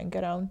to hang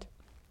around.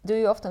 Do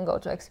you often go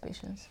to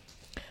exhibitions?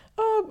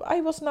 I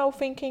was now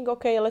thinking,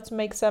 okay, let's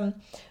make some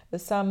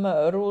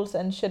rules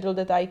and schedule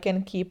that I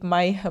can keep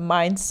my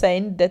mind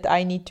sane, that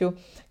I need to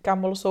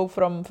come also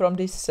from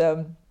this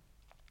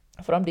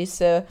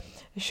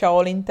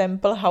Shaolin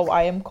temple, how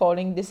I am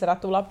calling this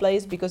Ratula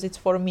place, because it's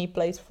for me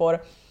place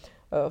for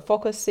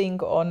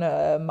focusing on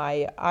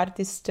my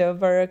artist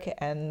work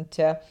and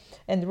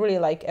really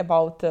like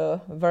about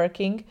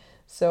working.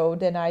 So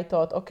then I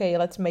thought, okay,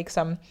 let's make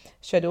some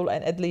schedule,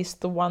 and at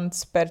least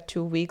once per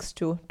 2 weeks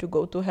to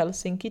go to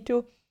Helsinki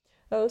to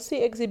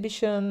see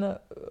exhibitions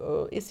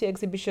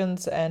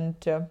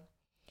and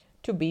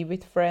to be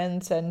with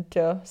friends and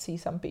see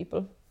some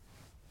people.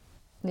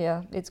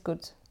 Yeah, it's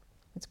good.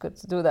 It's good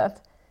to do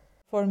that.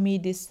 For me,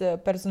 this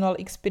personal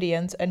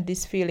experience and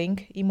this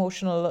feeling,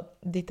 emotional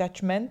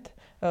attachment,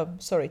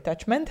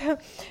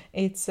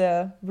 it's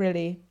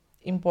really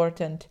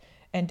important.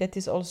 And that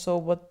is also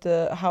what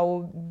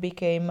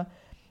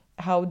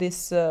how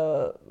this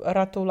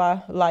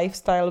Ratula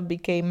lifestyle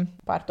became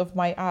part of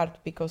my art,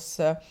 because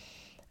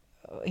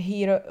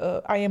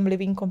here I am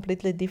living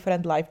completely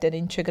different life than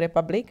in Czech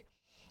Republic.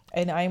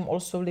 And I'm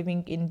also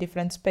living in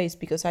different space,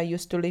 because I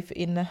used to live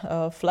in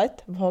a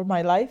flat all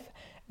my life,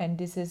 and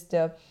this is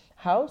the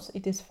house.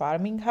 It is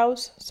farming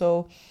house,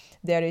 so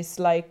there is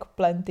like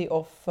plenty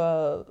of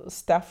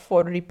stuff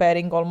for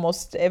repairing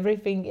almost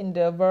everything in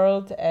the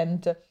world,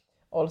 and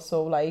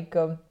also like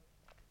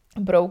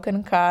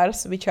broken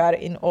cars which are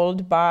in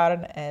old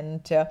barn,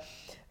 and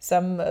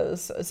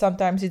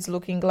sometimes it's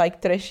looking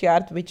like trash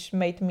yard, which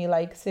made me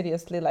like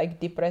seriously like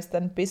depressed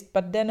and pissed.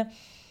 But then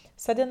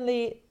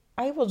suddenly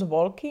I was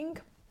walking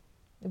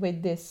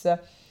with this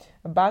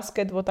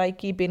basket what I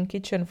keep in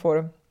kitchen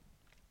for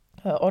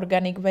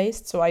organic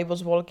waste. So I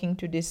was walking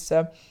to this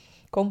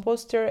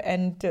composter,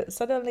 and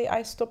suddenly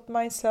I stopped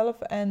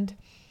myself and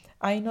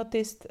I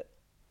noticed,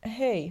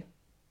 hey,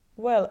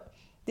 well,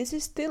 this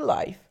is still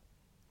life.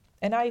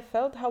 And I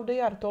felt how they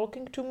are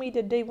talking to me,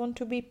 that they want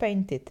to be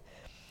painted.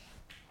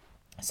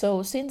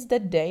 So since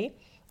that day,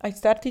 I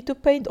started to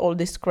paint all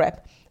this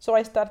crap. So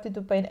I started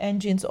to paint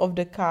engines of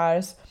the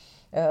cars,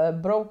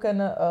 broken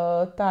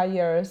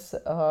tires,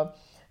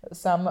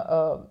 some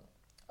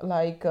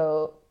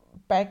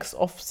packs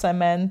of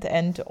cement,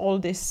 and all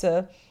this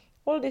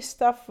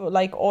stuff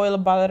like oil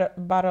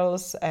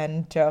barrels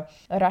and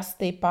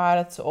rusty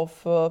parts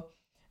of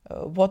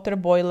water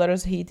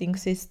boilers, heating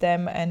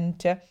system,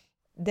 and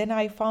then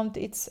I found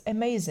it's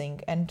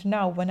amazing. And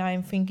now when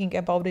I'm thinking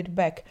about it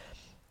back,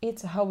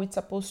 it's how it's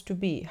supposed to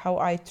be, how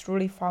I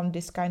truly found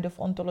this kind of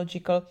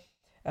ontological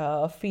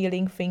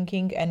feeling,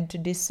 thinking, and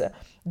this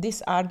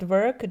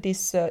artwork,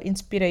 this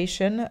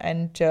inspiration,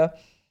 and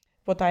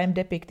what I am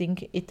depicting,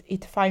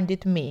 it find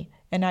it me.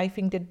 And I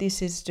think that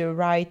this is the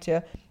right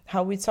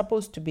how it's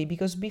supposed to be,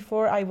 because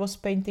before I was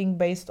painting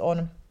based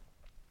on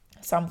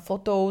some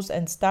photos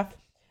and stuff.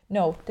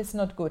 No, that's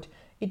not good.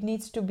 It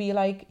needs to be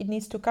like, it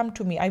needs to come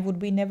to me. I would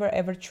be never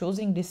ever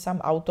choosing this some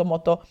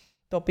automoto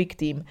topic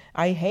theme.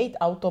 I hate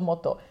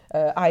automoto.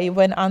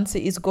 When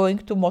Ansi is going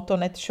to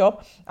Motonet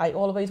shop, I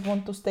always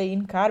want to stay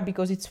in car,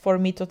 because it's for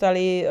me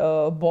totally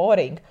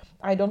boring.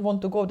 I don't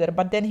want to go there.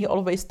 But then he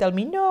always tell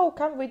me, no,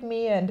 come with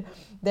me. And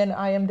then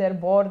I am there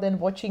bored and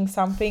watching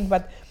something.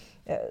 But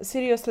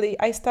seriously,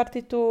 I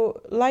started to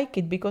like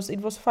it, because it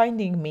was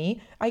finding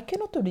me. I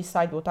cannot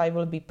decide what I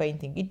will be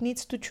painting. It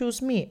needs to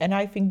choose me. And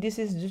I think this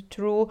is the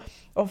true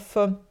of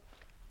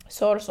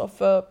source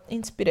of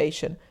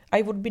inspiration.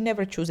 I would be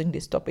never choosing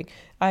this topic.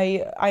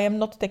 I am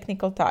not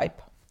technical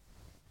type.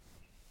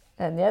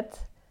 And yet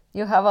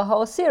you have a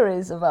whole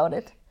series about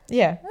it.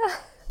 Yeah.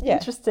 Yeah.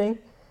 Interesting.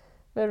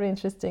 Very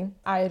interesting.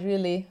 I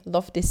really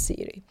love this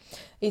series.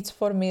 It's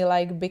for me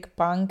like big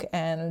punk,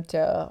 and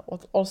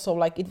also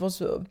like it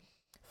was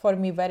for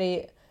me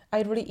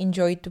I really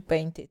enjoyed to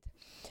paint it,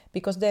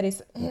 because there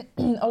is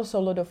also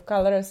a lot of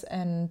colors,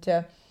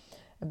 and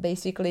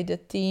basically the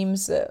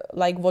themes,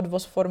 like what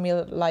was for me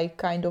like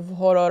kind of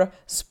horror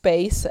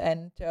space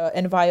and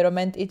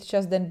environment, it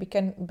just then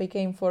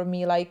became for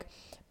me like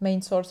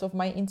main source of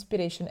my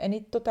inspiration, and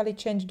it totally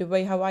changed the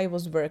way how I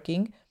was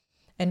working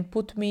and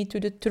put me to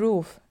the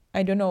truth.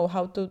 I don't know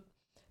how to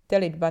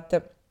tell it,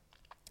 but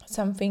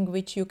something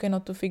which you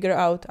cannot to figure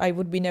out, I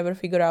would be never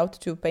figure out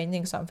to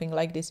painting something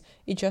like this.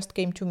 It just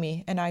came to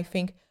me, and I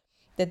think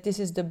that this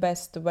is the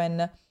best,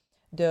 when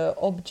the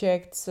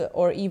objects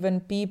or even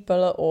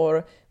people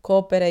or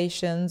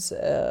cooperations,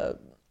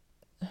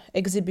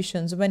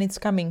 exhibitions, when it's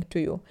coming to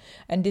you.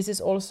 And this is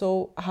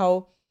also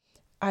how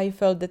I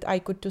felt that I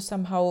could to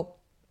somehow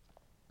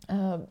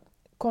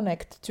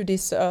connect to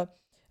this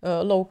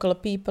local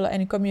people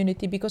and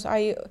community, because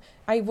I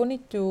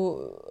wanted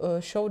to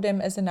show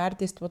them as an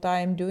artist what I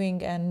am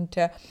doing, and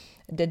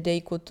that they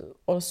could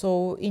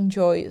also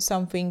enjoy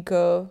something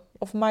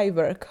of my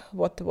work,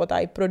 what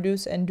I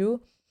produce and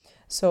do.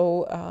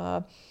 So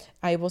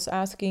I was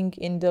asking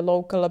in the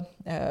local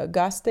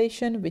gas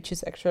station, which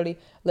is actually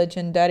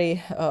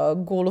legendary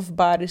Gulf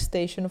bar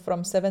station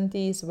from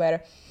 70s,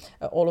 where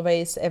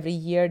always every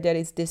year there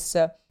is this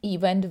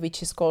event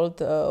which is called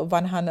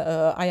Vanhan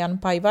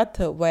Ajan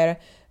Paivat, where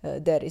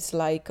there is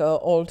like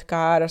old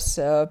cars,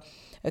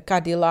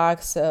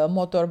 Cadillacs,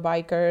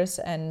 motorbikers,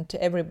 and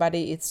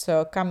everybody is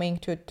coming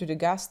to the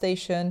gas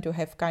station to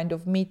have kind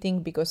of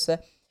meeting, because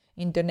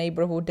in the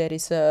neighborhood there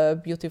is a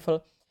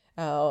beautiful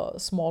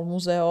small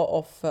museum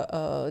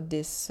of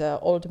these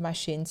old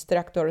machines,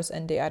 tractors,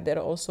 and they are there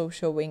also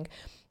showing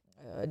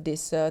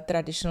this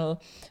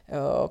traditional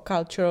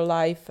cultural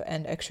life.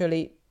 And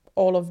actually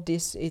all of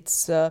this,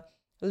 it's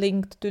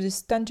linked to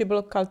this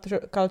tangible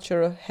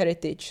cultural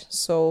heritage.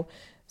 So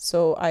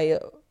I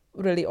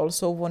really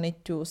also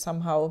wanted to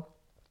somehow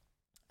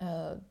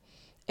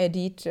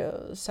edit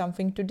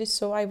something to this.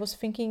 So I was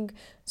thinking,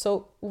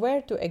 so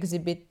where to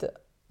exhibit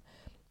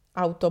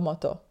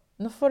Automoto?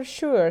 No, for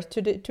sure,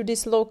 to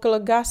this local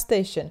gas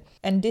station.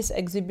 And this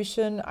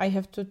exhibition, I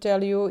have to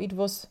tell you, it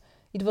was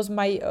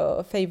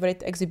my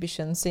favorite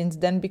exhibition since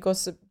then,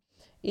 because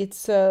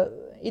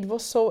it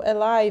was so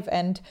alive,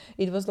 and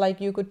it was like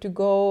you could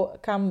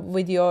come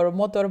with your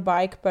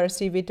motorbike,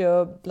 perceive it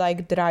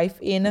like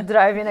drive-in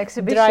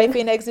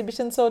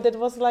exhibition. So that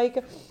was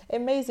like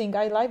amazing.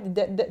 I liked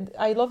that.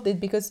 I loved it,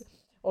 because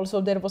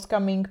also there was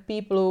coming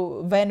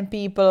people, van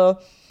people,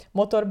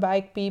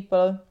 motorbike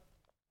people,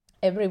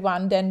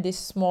 everyone. Then this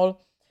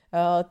small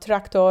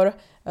tractor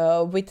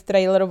with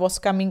trailer was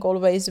coming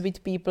always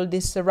with people,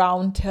 this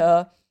round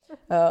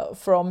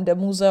from the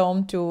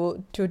museum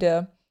to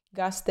the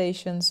gas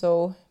station,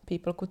 so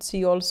people could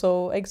see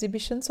also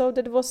exhibition. So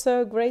that was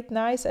great,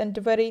 nice, and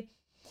very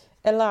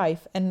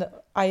alive. And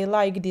I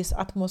like this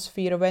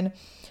atmosphere when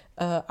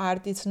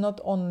art is not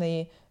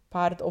only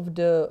part of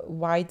the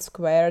white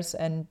squares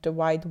and the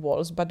white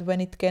walls, but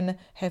when it can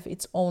have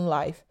its own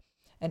life.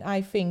 And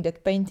I think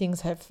that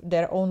paintings have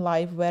their own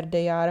life where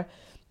they are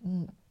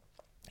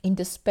in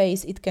the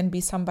space. It can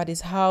be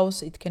somebody's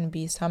house, it can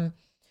be some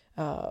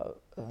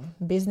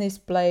business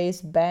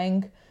place,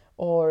 bank,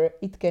 or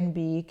it can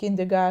be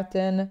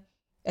kindergarten,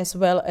 as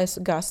well as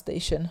gas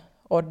station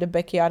or the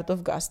backyard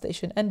of gas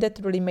station. And that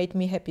really made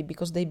me happy,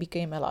 because they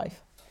became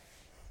alive.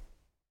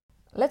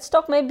 Let's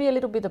talk maybe a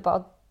little bit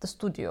about the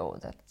studio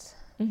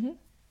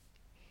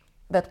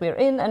that we're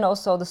in, and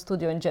also the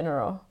studio in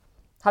general.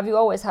 Have you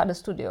always had a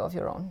studio of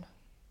your own?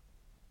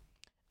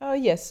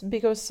 Yes,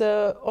 because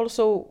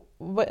also,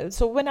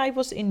 so when I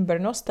was in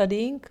Brno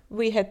studying,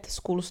 we had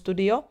school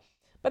studio.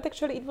 But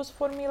actually it was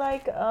for me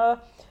like,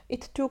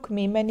 it took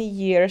me many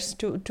years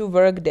to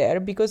work there,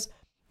 because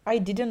I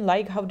didn't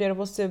like how there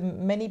was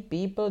many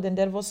people. Then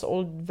there was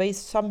always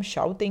some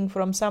shouting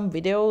from some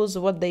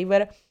videos, what they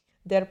were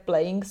there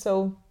playing,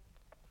 so,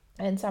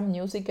 and some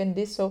music and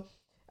this. So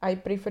I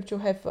prefer to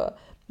have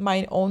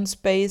my own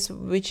space,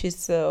 which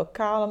is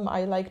calm.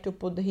 I like to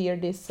put here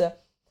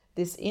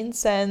this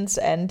incense,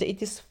 and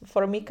it is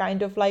for me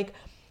kind of like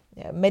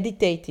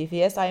meditative.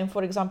 Yes, I am,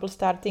 for example,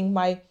 starting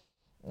my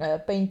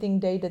painting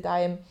day that I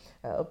am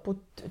put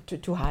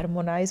to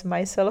harmonize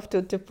myself,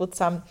 to put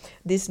some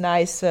this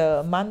nice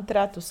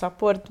mantra to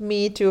support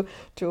me to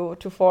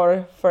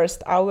for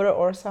first hour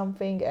or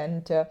something.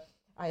 And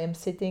I am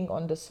sitting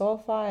on the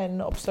sofa and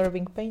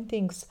observing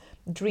paintings,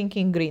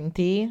 drinking green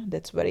tea.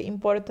 That's very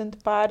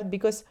important part,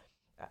 because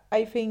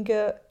I think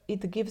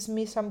it gives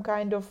me some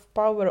kind of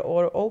power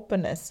or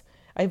openness.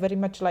 I very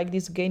much like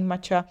this Gain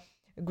matcha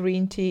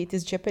green tea. It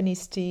is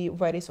Japanese tea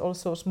where is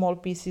also small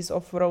pieces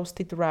of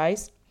roasted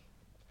rice,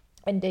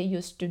 and they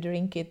used to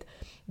drink it,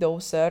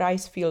 those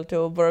rice field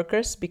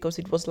workers, because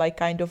it was like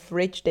kind of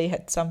rich. They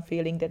had some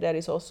feeling that there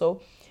is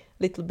also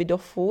little bit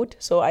of food.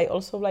 So I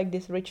also like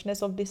this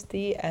richness of this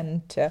tea.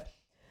 And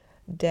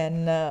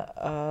then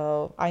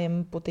I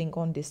am putting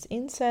on this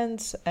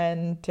incense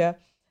and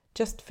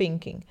just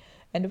thinking.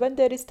 And when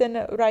there is then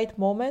a right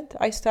moment,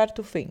 I start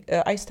to think.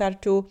 I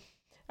start to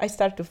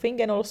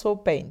think and also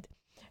paint.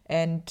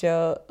 And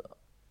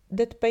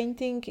that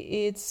painting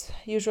is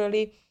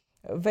usually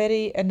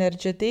very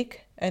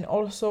energetic, and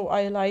also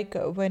I like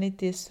when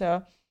it is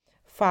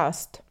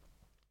fast.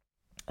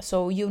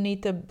 So you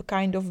need a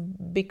kind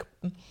of big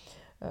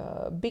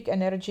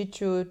energy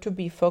to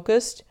be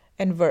focused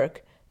and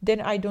work.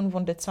 Then I don't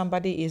want that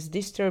somebody is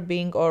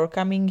disturbing or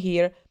coming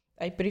here.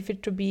 I prefer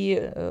to be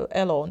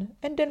alone.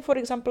 And then, for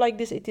example, like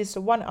this, it is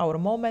a 1 hour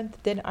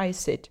moment, then I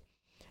sit.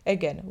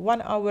 Again,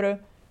 1 hour,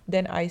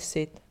 then I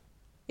sit.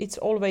 It's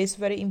always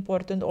very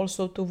important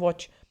also to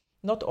watch,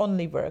 not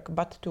only work,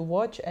 but to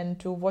watch, and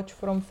to watch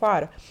from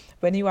far.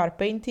 When you are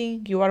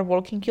painting, you are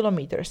walking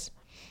kilometers.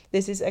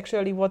 This is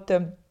actually what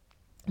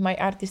my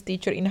artist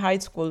teacher in high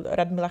school,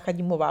 Radmila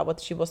Chadimová, what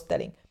she was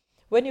telling.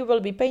 When you will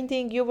be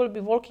painting, you will be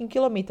walking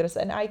kilometers.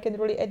 And I can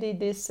really edit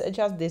this,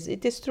 adjust this.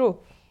 It is true.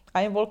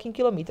 I am walking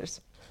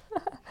kilometers.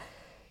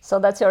 So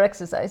that's your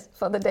exercise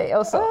for the day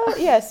also?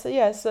 Yes,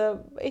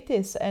 it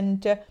is.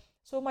 And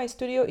so my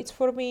studio, it's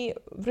for me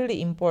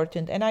really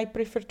important. And I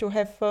prefer to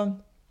have a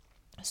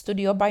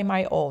studio by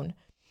my own.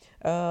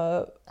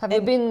 Have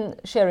you been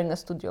sharing a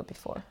studio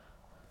before?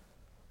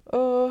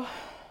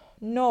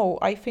 No,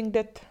 I think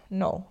that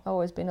no.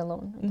 Always been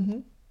alone? Mm-hmm.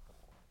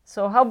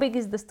 So how big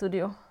is the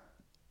studio?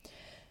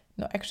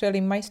 No,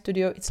 actually my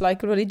studio, it's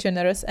like really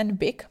generous and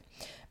big,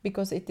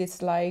 because it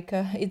is like,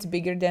 it's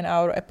bigger than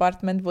our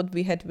apartment, what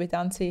we had with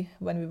Ansi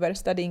when we were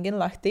studying in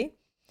Lahti.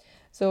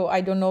 So I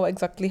don't know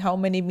exactly how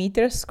many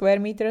square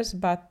meters,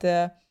 but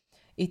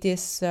it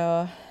is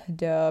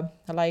the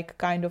like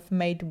kind of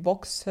made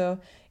box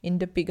in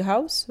the pig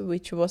house,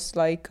 which was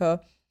like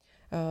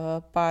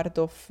part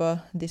of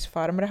this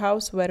farmer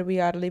house where we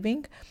are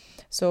living.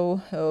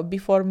 So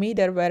before me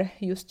there were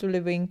used to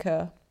living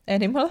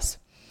animals,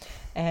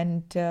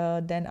 and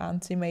then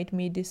Ansi made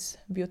me this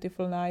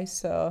beautiful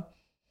nice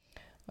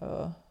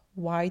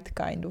white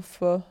kind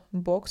of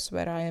box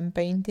where I am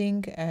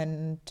painting,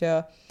 and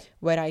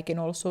where I can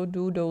also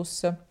do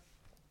those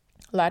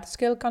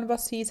large-scale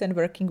canvases and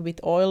working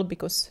with oil,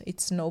 because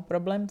it's no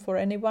problem for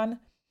anyone.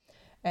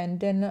 And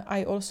then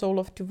I also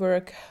love to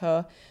work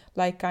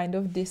like kind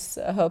of this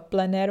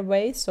plein air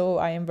way. So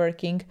I am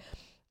working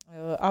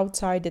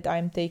outside, that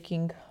I'm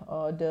taking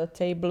the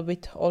table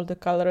with all the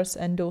colors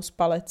and those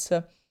palettes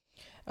to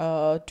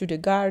the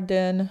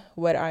garden,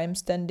 where I'm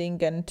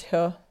standing and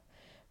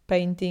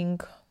painting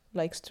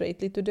like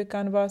straightly to the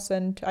canvas.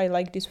 And I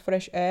like this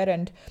fresh air.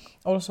 And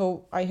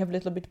also I have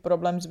little bit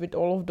problems with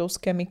all of those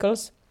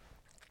chemicals.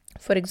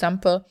 For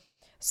example,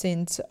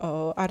 since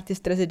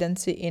artist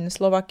residency in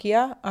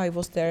Slovakia, I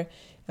was there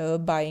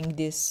buying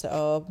this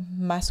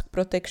mask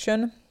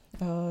protection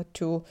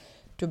to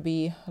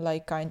be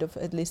like kind of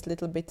at least a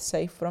little bit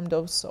safe from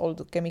those all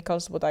the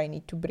chemicals what I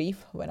need to breathe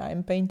when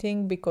I'm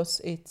painting,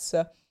 because it's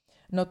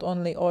not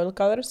only oil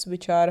colors,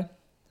 which are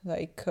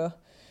like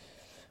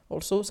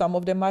also some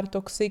of them are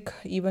toxic,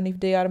 even if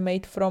they are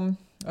made from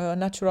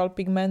natural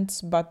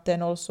pigments, but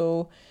then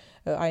also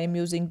I am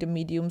using the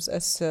mediums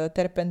as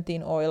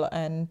turpentine oil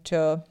and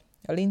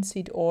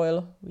linseed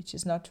oil, which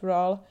is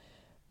natural,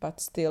 but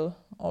still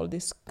all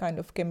this kind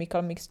of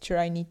chemical mixture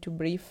I need to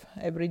breathe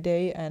every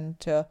day. And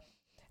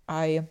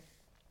I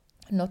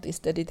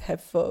noticed that it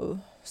have a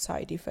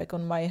side effect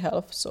on my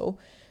health. So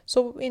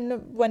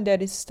when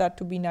there is start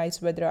to be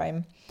nice weather,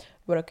 I'm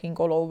working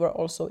all over,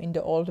 also in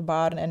the old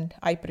barn, and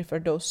I prefer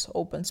those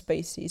open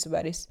spaces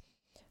where is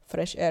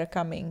fresh air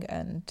coming.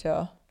 And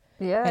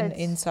and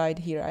inside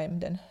here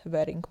I'm then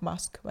wearing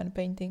mask when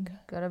painting.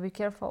 Gotta be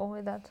careful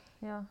with that.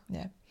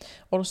 Yeah.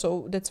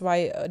 Also, that's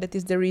why that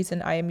is the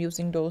reason I am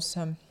using those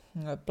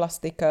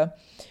plastic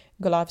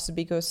gloves,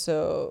 because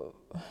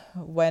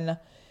when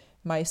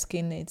my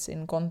skin is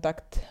in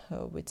contact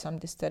with some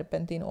this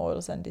turpentine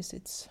oils and this,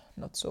 it's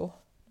not so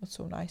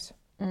nice.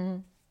 Mm-hmm.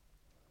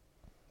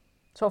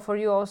 So for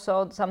you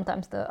also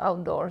sometimes the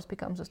outdoors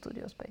becomes a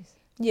studio space.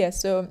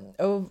 Yes,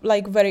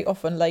 like very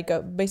often, like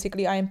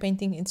basically I am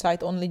painting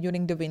inside only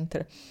during the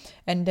winter,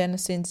 and then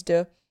since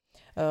the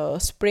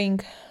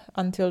spring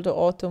until the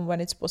autumn, when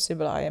it's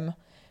possible, I am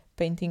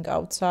painting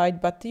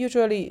outside. But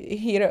usually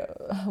here,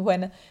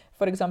 when,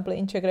 for example,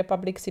 in Czech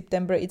Republic,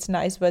 September, it's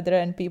nice weather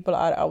and people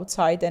are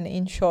outside and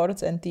in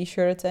shorts and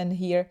t-shirts, and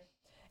here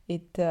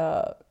it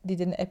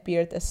didn't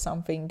appear as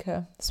something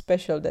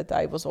special that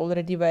I was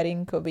already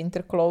wearing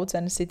winter clothes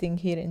and sitting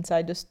here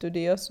inside the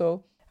studio.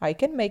 So I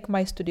can make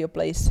my studio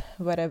place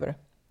wherever.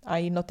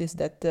 I noticed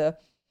that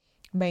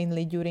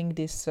mainly during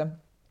this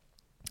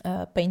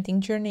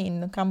painting journey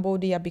in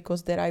Cambodia,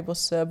 because there I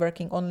was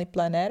working only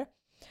plein air,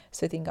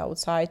 sitting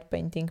outside,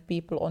 painting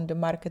people on the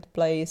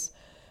marketplace,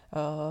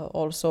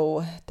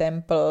 also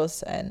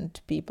temples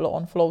and people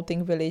on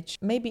floating village.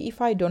 Maybe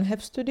if I don't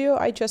have studio,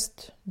 I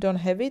just don't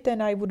have it,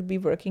 and I would be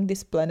working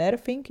this plein air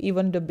thing,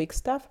 even the big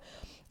stuff.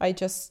 I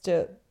just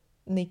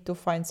need to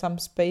find some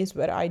space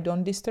where I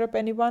don't disturb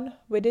anyone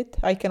with it.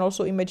 I can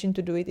also imagine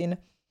to do it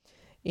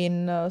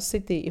in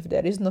city if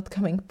there is not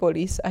coming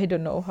police. I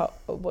don't know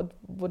what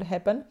would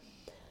happen.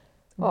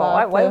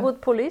 Why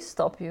would police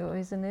stop you?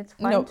 Isn't it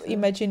fine? No,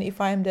 imagine if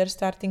I am there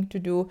starting to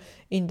do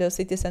in the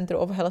city center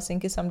of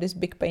Helsinki some this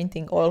big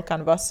painting oil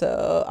canvas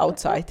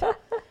outside.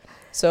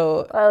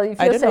 So well,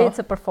 if you say it's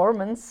a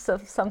performance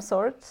of some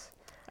sort,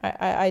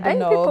 I don't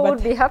know. People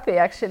would be happy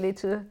actually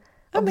to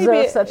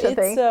observe such a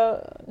thing.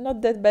 It's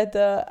not that bad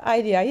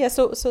idea. Yeah.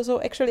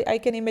 So actually, I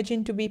can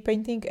imagine to be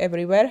painting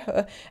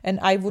everywhere, and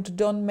I would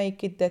don't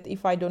make it that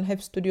if I don't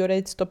have studio, that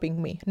it's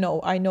stopping me.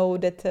 No, I know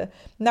that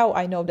now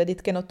I know that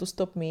it cannot to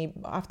stop me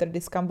after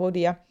this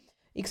Cambodia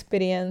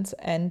experience,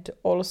 and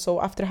also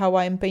after how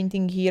I am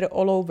painting here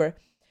all over.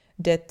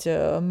 That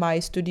my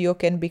studio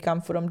can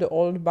become from the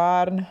old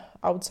barn,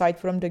 outside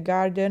from the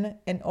garden,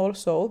 and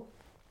also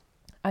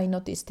I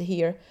noticed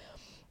here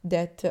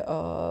that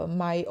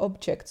my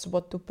objects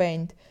what to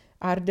paint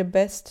are the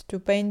best to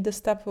paint the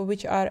stuff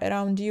which are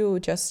around you,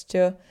 just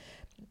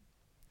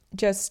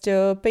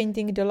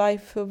painting the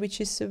life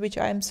which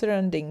I am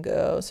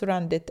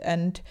surrounded.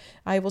 And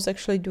I was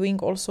actually doing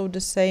also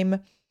the same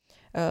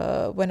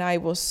when I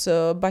was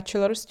a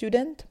bachelor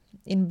student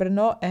in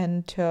Brno,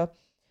 and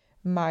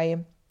my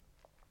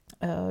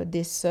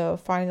this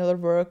final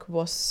work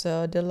was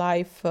the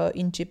life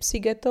in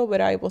Gypsy Ghetto,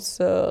 where I was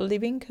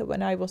living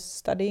when I was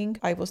studying.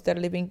 I was there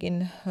living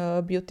in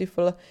a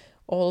beautiful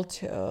old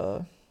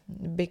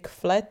big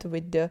flat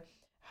with the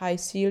high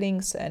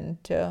ceilings, and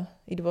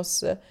it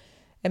was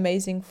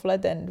amazing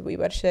flat, and we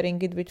were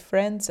sharing it with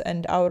friends,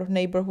 and our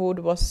neighborhood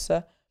was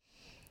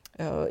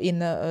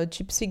in a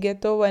Gypsy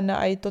Ghetto, and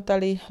I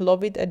totally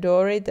love it,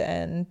 adore it.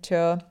 And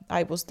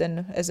I was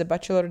then, as a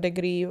bachelor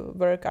degree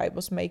work, I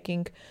was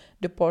making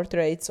the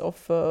portraits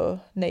of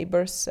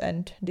neighbors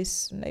and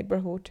this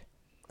neighborhood.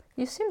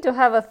 You seem to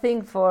have a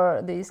thing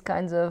for these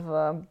kinds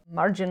of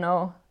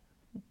marginal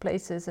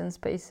places and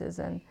spaces,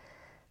 and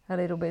a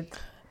little bit.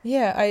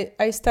 Yeah,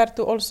 I start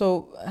to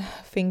also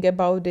think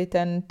about it,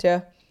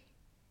 and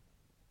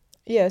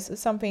yes,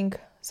 something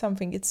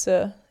something. It's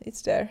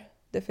there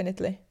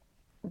definitely.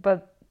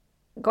 But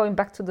going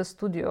back to the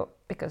studio,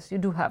 because you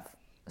do have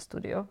a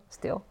studio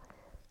still,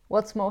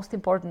 what's most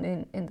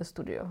important in the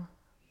studio?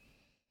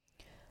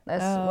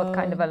 What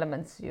kind of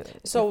elements you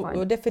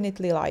find?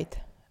 Definitely light.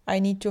 I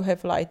need to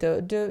have light.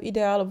 The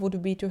ideal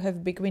would be to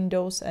have big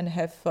windows and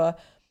have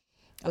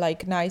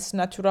like nice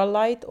natural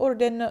light, or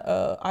then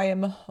I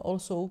am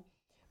also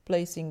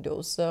placing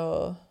those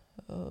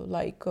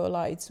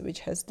lights which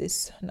has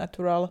this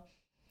natural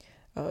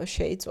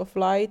shades of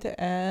light,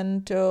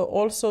 and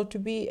also to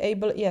be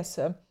able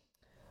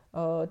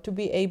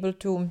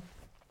to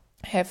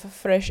have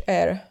fresh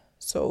air.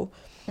 So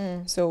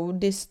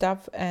this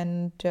stuff,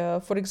 and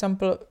for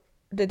example,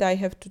 that I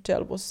have to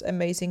tell was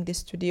amazing, this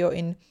studio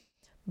in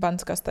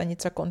Banská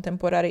Stanica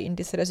Contemporary, in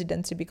this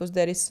residency, because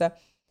there is a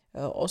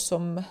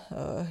awesome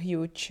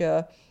huge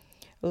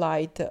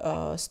light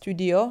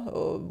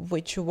studio,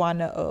 which one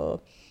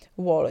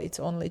wall it's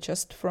only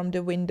just from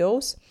the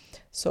windows.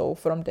 So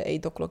from the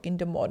 8 o'clock in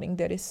the morning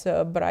there is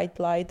a bright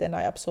light, and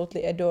I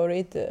absolutely adore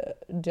it.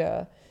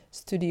 The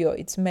studio,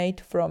 it's made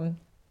from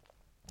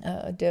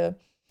the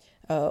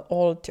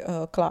old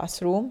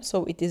classroom,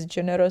 so it is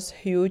generous,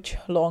 huge,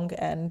 long,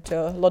 and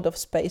a lot of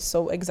space,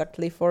 so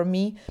exactly for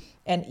me.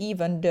 And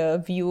even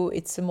the view,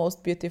 it's the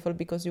most beautiful,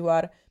 because you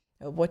are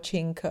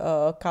watching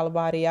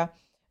Calvaria,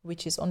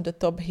 which is on the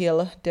top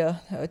hill, the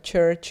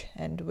church,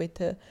 and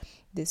with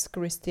this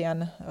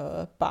Christian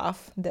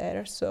path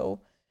there, so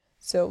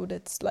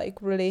that's like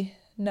really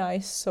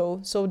nice.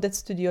 So that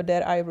studio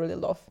there I really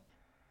love.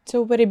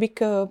 So very big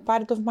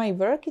part of my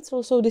work, it's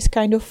also this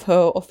kind of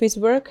office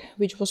work,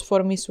 which was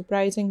for me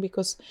surprising,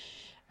 because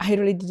I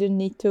really didn't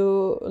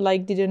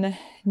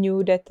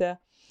knew that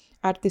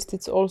artist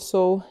is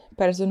also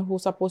person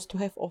who's supposed to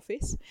have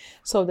office.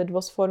 So that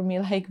was for me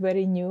like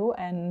very new,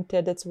 and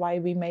that's why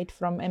we made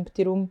from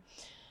empty room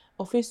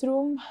office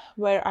room,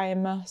 where I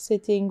am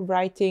sitting,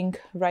 writing.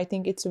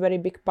 It's a very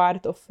big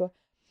part of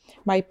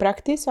my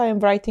practice. I am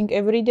writing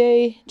every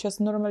day,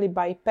 just normally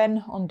by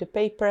pen on the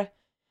paper.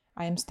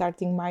 I am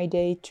starting my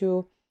day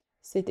to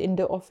sit in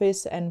the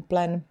office and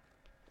plan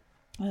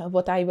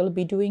what I will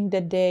be doing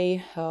that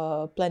day,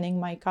 planning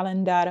my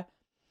calendar,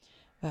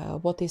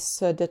 what is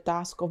the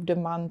task of the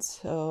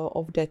month,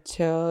 of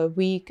that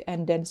week,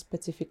 and then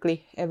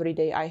specifically every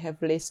day I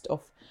have list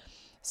of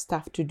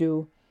stuff to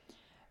do.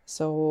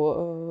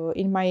 So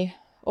in my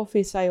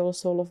office I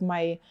also love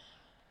my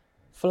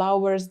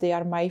flowers. They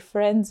are my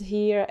friends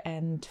here,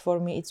 and for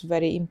me it's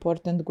very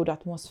important, good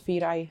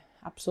atmosphere.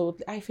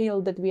 I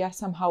feel that we are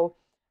somehow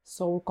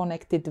so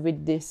connected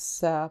with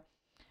this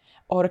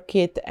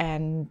orchid,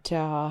 and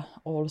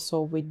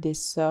also with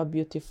this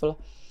beautiful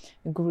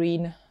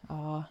green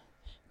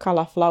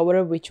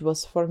cauliflower, which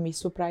was for me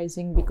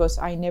surprising, because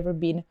I never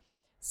been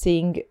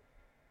seeing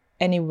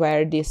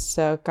anywhere this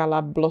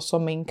calla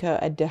blossoming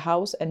at the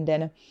house, and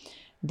then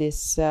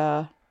this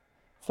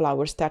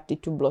flower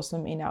started to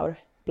blossom in our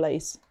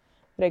place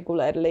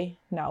regularly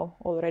now,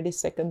 already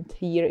second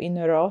year in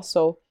a row.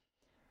 So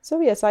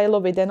yes, I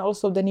love it. And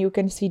also then you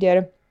can see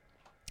there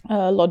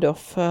a lot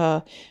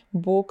of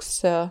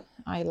books.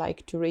 I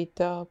like to read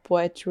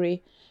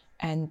poetry,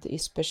 and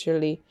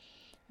especially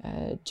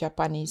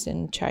Japanese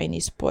and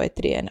Chinese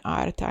poetry and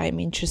art. I'm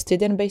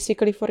interested in,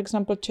 basically, for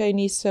example,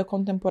 Chinese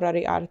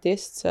contemporary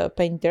artists,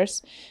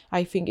 painters.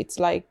 I think it's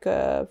like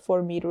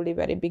for me really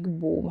very big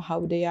boom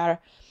how they are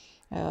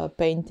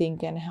painting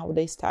and how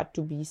they start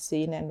to be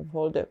seen, and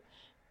all the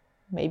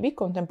maybe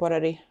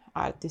contemporary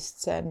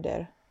artists and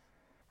their.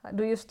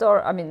 Do you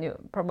store, you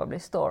probably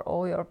store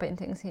all your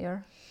paintings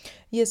here?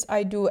 Yes,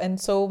 I do. And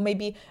so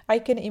maybe I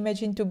can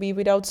imagine to be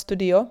without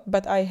studio,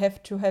 but I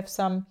have to have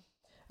some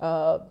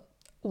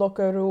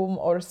locker room,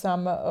 or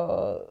some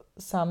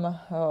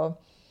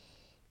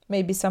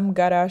maybe some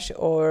garage,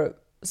 or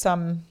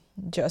some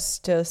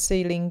just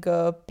ceiling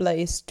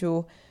place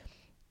to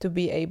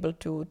be able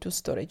to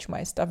storage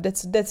my stuff.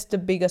 That's the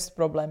biggest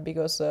problem,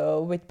 because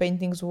with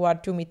paintings who are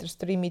 2 meters,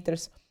 3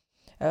 meters,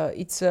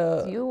 it's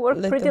you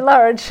work pretty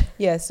large.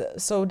 Yes,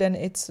 so then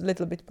it's a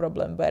little bit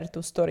problem where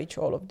to storage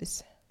all of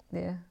this.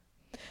 Yeah.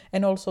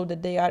 And also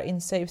that they are in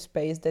safe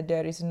space, that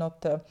there is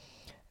not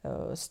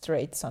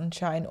straight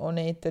sunshine on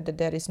it, that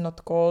there is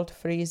not cold,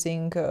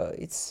 freezing.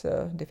 It's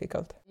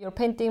difficult. You're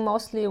painting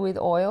mostly with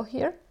oil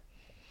here?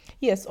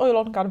 Yes, oil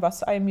on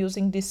canvas. I am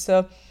using this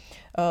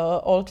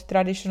old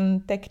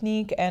traditional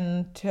technique,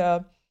 and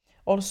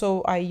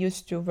also I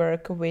used to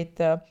work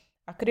with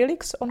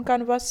acrylics on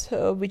canvas,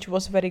 which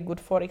was very good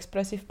for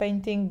expressive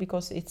painting,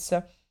 because it's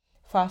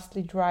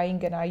fastly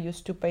drying, and I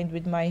used to paint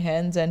with my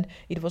hands, and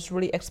it was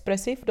really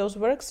expressive, those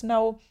works.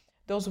 Now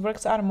those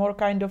works are more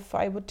kind of,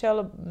 I would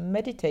tell,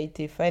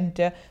 meditative,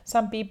 and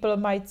some people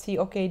might see,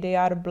 okay, they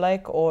are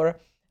black or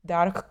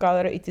dark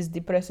color, it is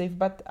depressive,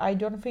 but I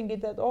don't think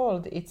it at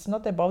all. It's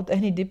not about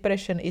any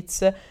depression,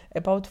 it's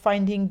about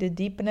finding the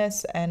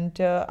deepness, and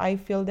I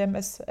feel them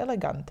as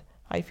elegant.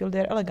 I feel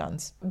their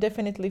elegance.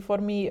 Definitely for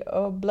me,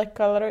 black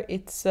color,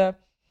 it's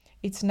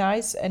it's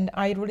nice, and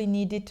I really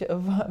need it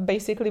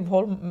basically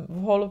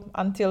whole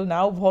until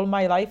now, whole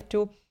my life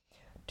to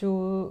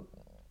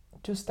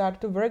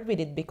start to work with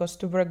it, because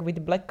to work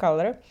with black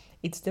color,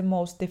 it's the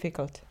most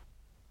difficult.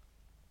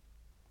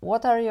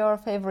 What are your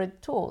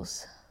favorite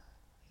tools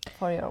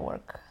for your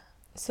work?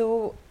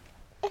 So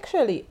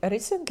actually,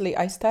 recently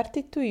I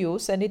started to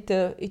use, and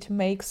it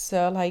makes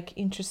like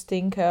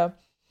interesting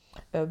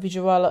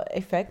visual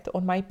effect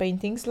on my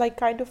paintings, like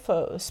kind of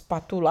a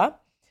spatula,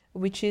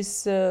 which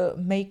is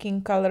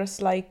making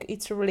colors, like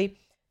it's really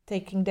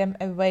taking them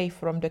away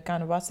from the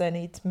canvas, and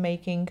it's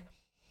making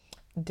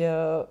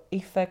the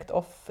effect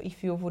of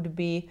if you would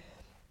be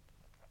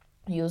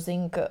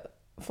using,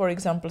 for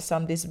example,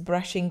 some this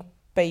brushing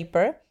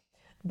paper.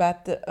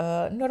 But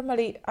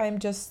normally I'm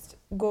just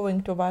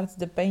going towards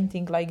the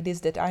painting like this,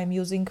 that I'm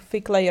using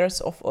thick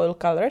layers of oil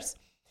colors.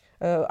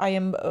 I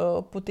am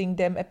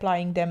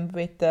applying them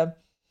with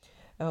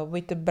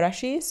the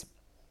brushes,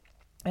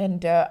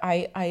 and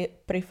I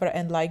prefer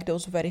and like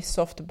those very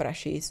soft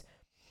brushes.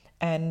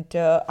 And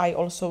I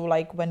also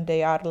like when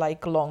they are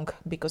like long,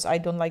 because I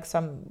don't like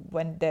some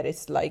when there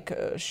is like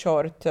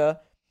short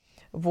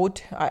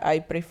wood. I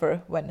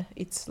prefer when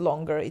it's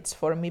longer. It's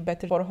for me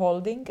better for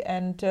holding.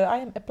 And I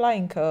am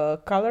applying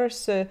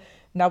colors.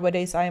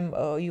 Nowadays I'm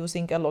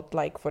using a lot,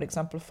 like for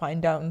example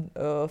fine dyeing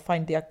the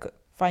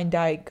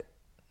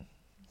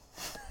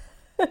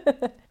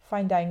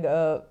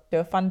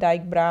Van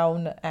Dyke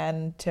brown,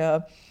 and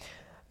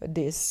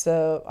this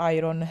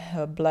iron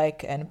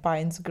black, and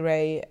Pines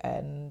gray,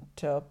 and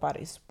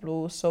Paris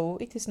blue. So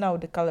it is now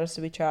the colors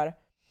which are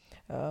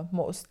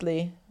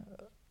mostly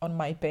on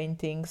my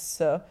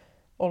paintings,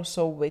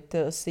 also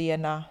with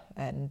sienna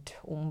and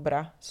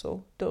umbra.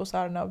 So those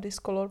are now this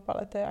color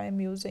palette I am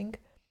using.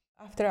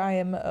 After I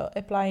am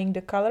applying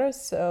the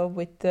colors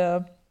with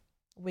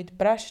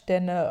brush,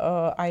 then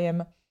I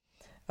am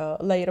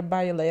layer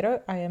by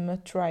layer I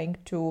am trying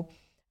to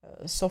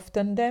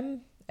soften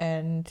them,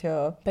 and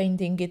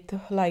painting it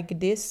like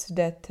this,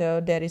 that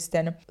there is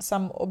then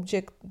some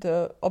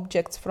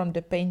objects from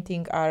the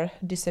painting are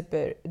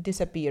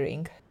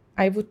disappearing.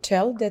 I would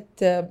tell that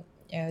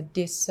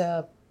this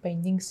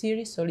painting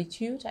series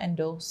Solitude, and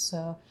those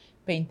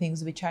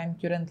paintings which I'm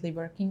currently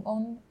working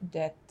on,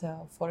 that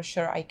for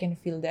sure I can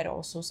feel there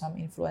also some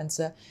influence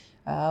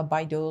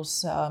by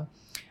those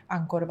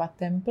Angkor Wat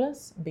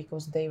temples,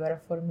 because they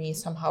were for me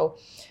somehow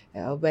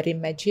very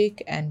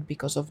magic, and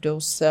because of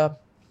those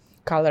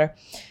color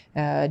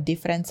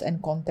difference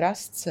and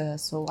contrasts.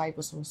 So I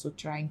was also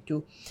trying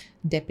to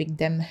depict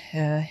them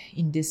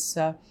in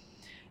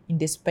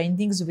this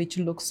paintings, which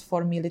looks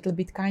for me a little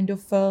bit kind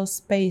of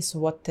space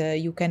what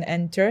you can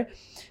enter,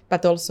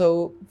 but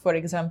also, for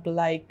example,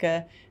 like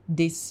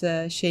these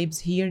shapes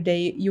here,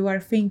 you are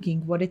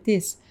thinking what it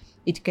is.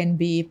 It can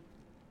be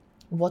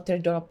water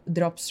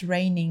drops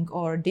raining,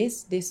 or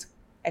this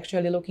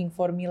actually looking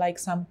for me like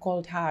some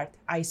cold heart,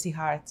 icy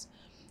hearts.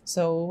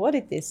 So what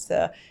it is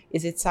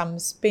it some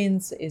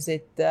spins? Is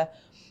it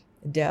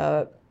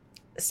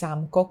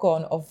some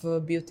cocoon of a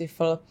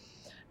beautiful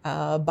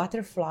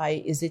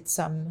butterfly? Is it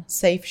some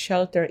safe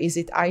shelter? Is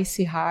it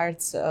icy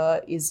hearts?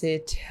 Is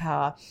it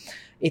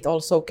it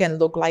also can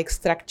look like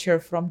structure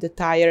from the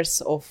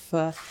tires of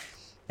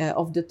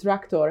the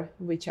tractor,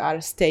 which are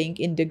staying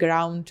in the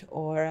ground,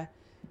 or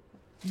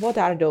what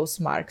are those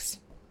marks?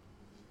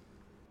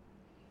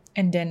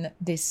 And then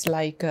this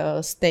like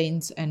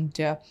stains, and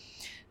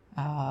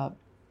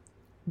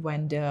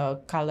when the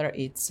color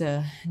is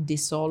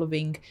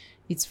dissolving,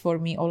 it's for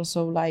me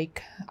also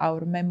like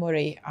our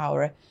memory,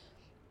 our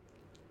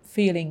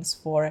feelings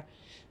for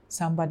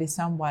somebody,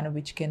 someone,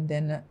 which can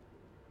then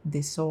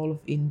dissolve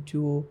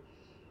into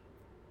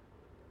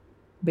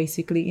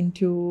basically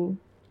into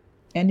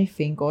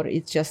anything, or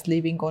it's just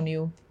living on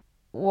you.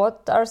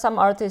 What are some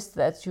artists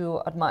that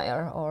you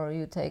admire or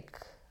you take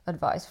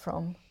advice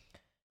from?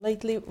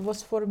 Lately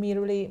was for me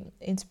really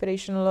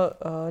inspirational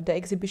the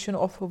exhibition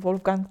of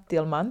Wolfgang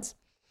Tillmans,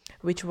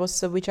 which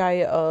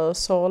I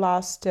saw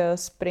last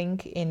spring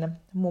in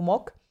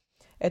Mumok,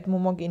 at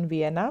Mumok in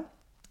Vienna.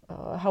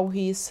 How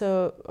he is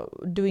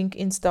doing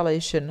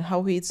installation,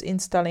 how he is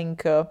installing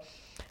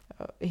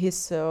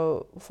his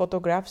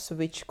photographs,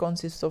 which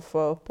consist of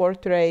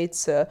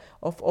portraits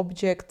of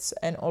objects,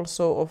 and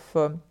also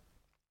of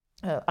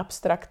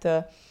abstract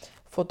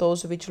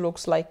photos, which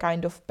looks like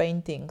kind of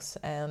paintings.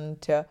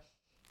 And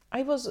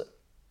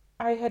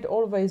I had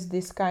always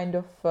this kind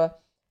of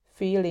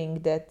feeling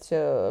that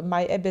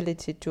my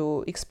ability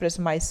to express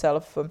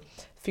myself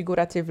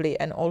figuratively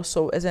and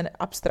also as an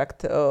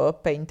abstract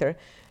painter,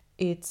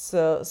 it's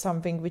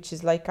something which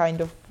is like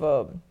kind of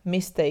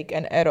mistake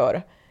and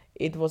error.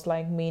 It was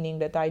like meaning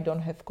that I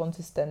don't have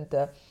consistent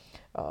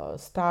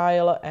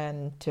style,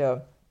 and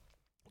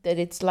that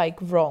it's like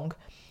wrong.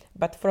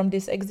 But from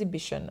this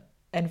exhibition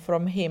and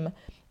from him,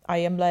 I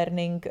am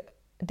learning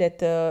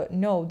that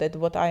no, that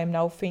what I am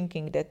now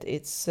thinking that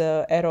it's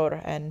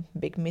error and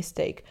big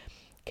mistake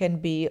can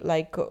be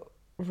like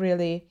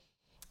really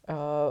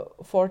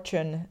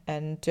fortune,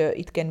 and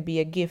it can be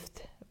a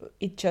gift.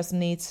 It just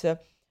needs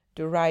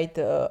the right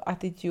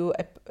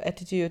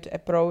attitude,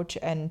 approach,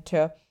 and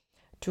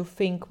to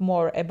think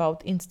more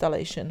about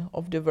installation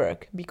of the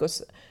work,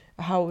 because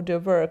how the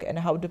work and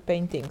how the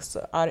paintings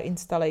are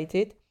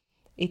installed,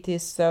 it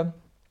is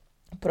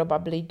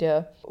probably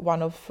the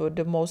one of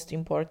the most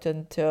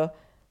important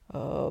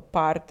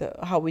part,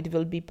 how it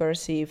will be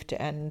perceived,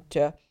 and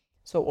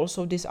so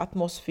also this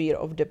atmosphere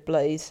of the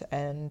place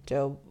and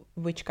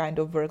which kind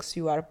of works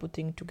you are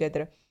putting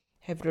together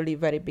have really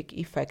very big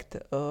effect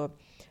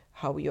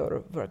how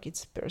your work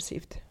is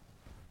perceived.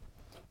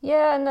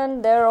 Yeah, and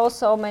then there are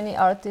also many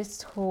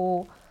artists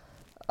who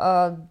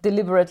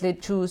deliberately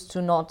choose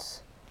to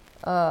not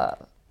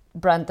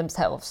brand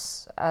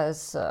themselves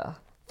as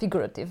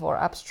figurative or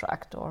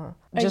abstract, or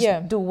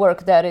just do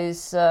work that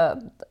is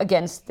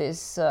against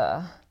this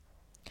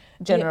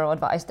general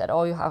advice that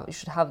you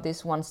should have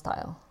this one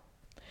style.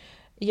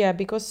 Yeah,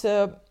 because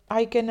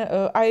I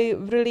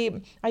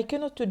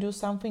cannot to do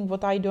something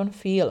what I don't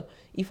feel.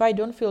 If I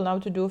don't feel now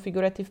to do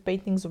figurative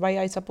paintings, why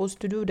I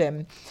supposed to do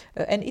them?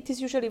 And it is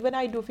usually when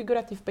I do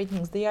figurative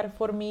paintings, they are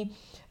for me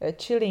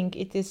chilling.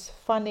 It is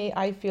funny.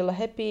 I feel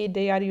happy.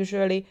 They are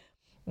usually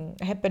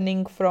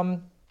happening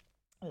from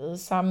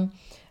some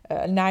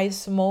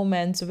nice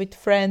moments with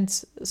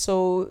friends.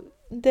 So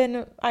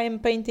then I am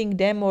painting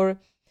them or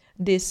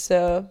this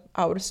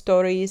our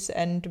stories.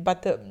 And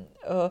but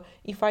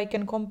if I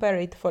can compare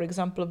it, for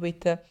example,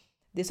 with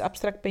this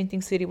abstract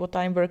painting series what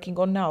I'm working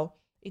on now,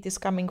 it is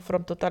coming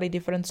from totally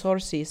different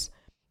sources,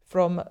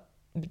 from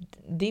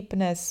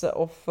deepness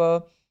of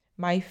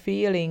my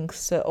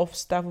feelings of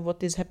stuff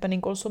what is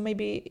happening also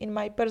maybe in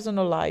my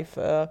personal life,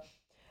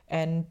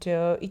 and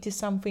it is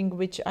something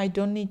which I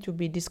don't need to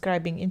be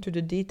describing into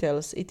the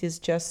details. It is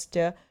just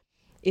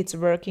it's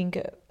working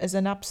as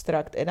an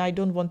abstract, and I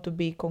don't want to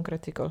be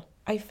concretical.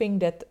 I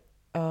think that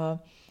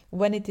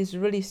when it is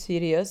really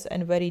serious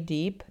and very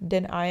deep,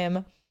 then I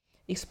am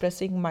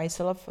expressing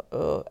myself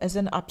as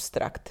an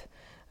abstract.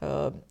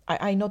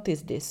 I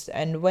notice this,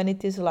 and when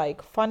it is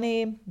like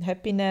funny,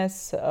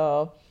 happiness,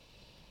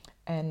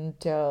 and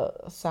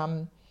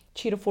some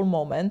cheerful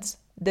moments,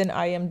 then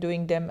I am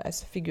doing them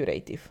as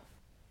figurative.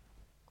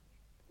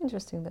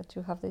 Interesting that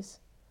you have this.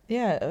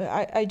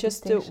 Yeah, I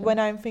just when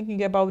I'm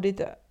thinking about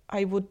it,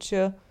 I would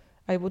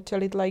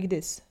tell it like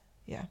this.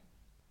 Yeah.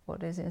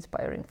 What is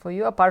inspiring for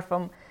you, apart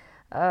from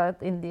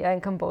India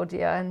and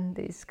Cambodia and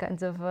these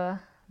kinds of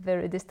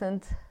very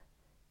distant?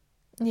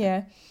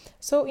 Yeah.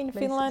 So in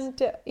places.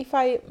 Finland, if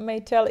I may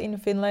tell, in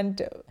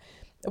Finland,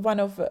 one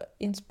of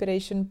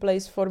inspiration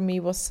place for me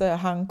was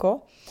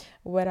Hanko,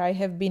 where I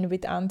have been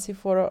with Anssi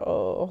for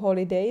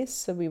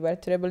holidays. We were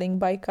traveling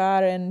by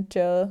car and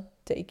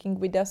taking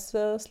with us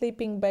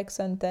sleeping bags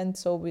and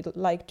tents. So we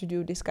like to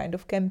do this kind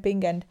of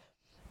camping, and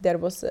there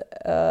was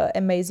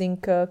amazing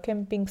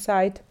camping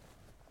site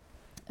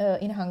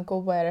in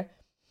Hanko where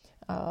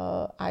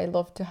I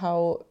loved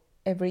how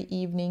every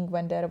evening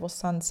when there was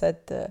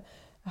sunset,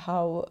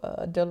 how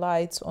the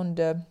lights on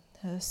the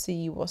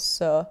sea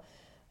was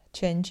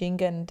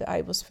changing, and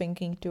I was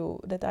thinking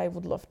that I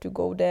would love to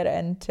go there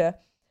and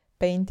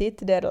paint it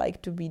there,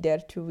 like to be there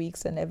 2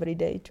 weeks and every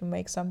day to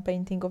make some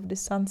painting of the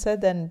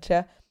sunset.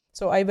 And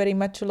so I very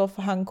much love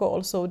Hanko.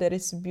 Also, there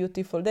is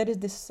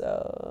this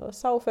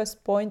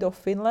southwest point of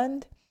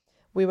Finland.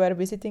 We were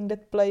visiting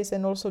that place,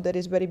 and also there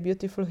is very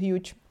beautiful,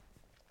 huge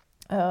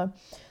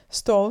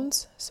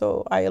stones.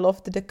 So I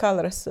loved the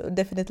colors.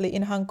 Definitely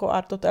in Hanko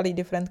are totally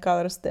different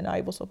colors than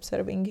I was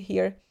observing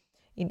here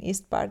in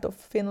east part of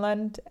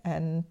Finland.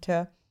 And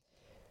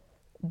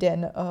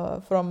then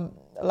from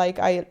like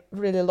I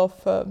really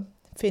love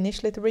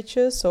Finnish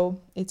literature,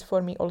 so it's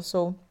for me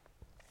also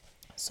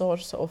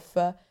source of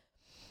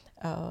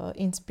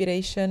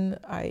inspiration.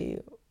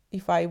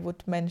 If I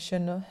would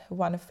mention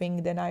one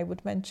thing, then I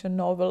would mention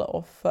novel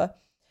of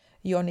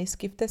Joni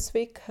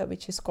Skiftesvik,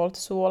 which is called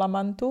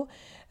Suolamantu,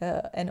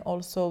 and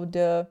also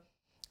the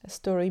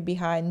story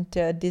behind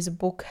this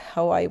book,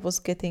 how I was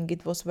getting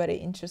it was very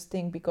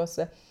interesting, because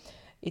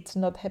it's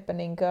not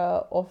happening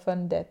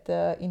often that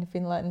in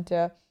Finland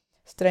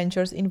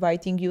strangers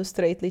inviting you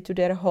straightly to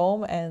their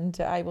home. And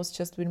I was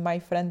just with my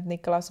friend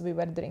Niklas, we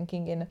were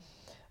drinking in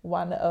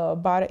one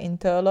bar in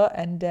Töölö,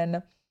 and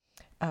then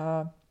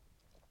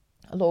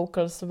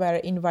locals were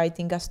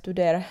inviting us to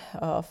their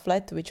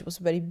flat, which was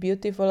very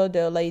beautiful.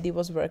 The lady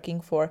was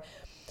working for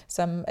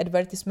some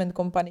advertisement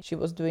company. She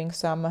was doing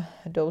some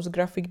those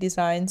graphic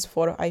designs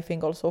for, I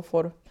think, also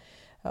for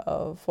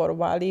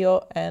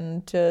Valio,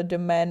 and the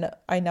man,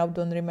 I now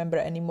don't remember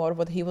anymore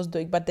what he was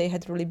doing, but they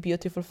had really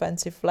beautiful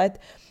fancy flat.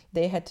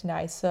 They had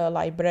nice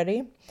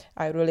library.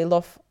 I really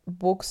love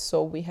books,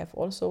 so we have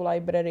also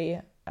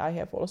library. I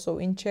have also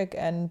in Czech,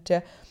 and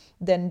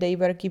then they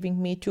were giving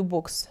me 2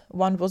 books.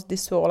 One was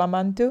this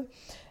Suolamantu,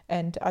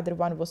 and other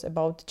one was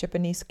about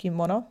Japanese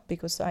kimono,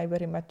 because I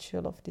very much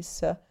love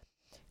this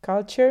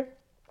culture.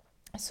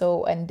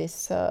 So, and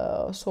this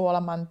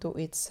Suolamantu,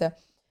 it's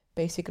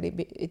basically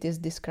it is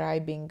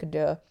describing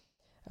the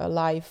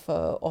life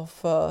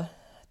of a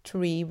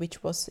tree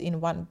which was in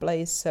one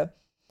place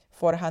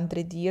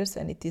 400 years,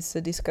 and it is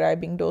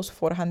describing those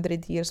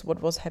 400 years,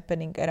 what was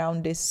happening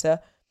around this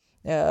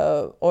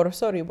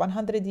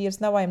 100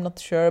 years, now I'm not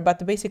sure,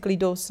 but basically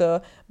those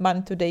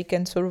man today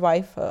can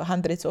survive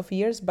hundreds of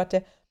years.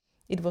 But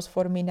it was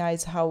for me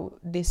nice how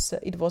this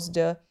it was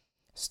the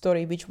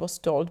story which was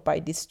told by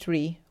this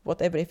tree,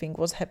 what everything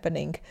was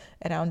happening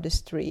around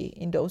this tree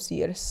in those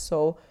years.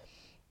 So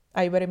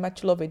I very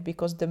much love it,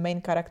 because the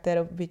main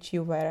character which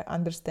you were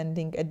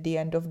understanding at the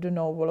end of the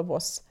novel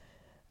was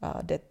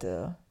that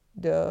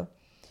the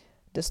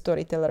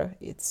storyteller,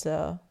 it's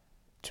a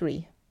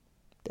tree,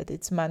 that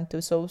it's meant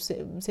to. So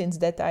since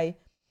that I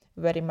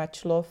very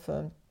much love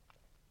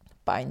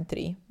pine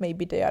tree.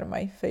 Maybe they are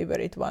my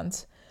favorite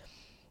ones.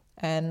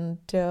 And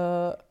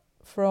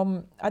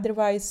from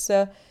otherwise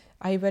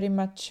I very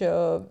much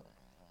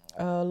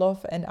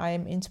love, and I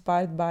am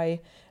inspired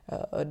by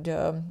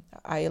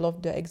I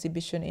love the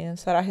exhibition in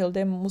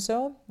Sarahilde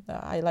Museum.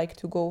 I like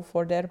to go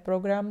for their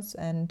programs,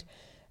 and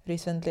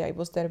recently I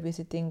was there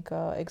visiting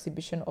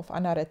exhibition of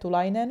Anna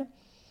Retulainen,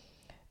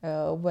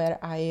 where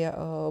I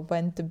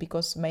went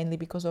mainly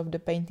because of the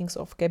paintings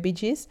of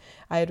cabbages.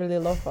 I really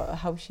love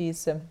how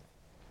she's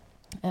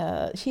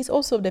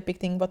also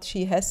depicting what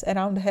she has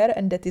around her,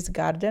 and that is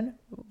garden,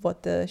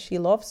 what she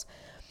loves.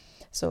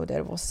 So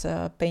there was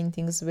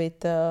paintings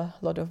with a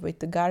lot of with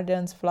the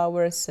gardens,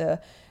 flowers.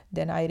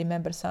 Then I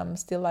remember some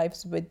still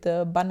lifes with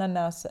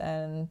bananas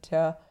and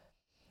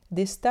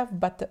this stuff.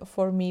 But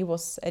for me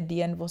was at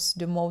the end was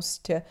the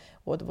most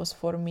what was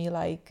for me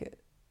like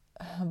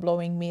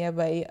blowing me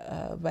away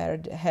were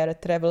her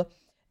travel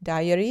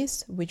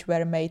diaries, which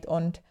were made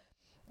on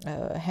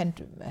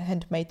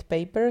handmade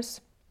papers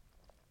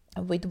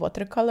with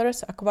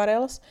watercolors,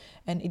 aquarels,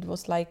 and it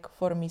was like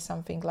for me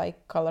something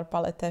like color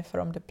palette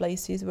from the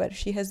places where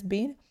she has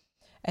been.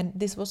 And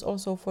this was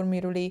also for me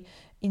really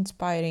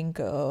inspiring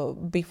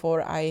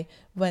before I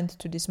went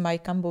to this my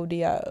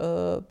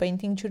Cambodia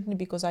painting journey,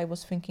 because I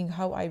was thinking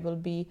how I will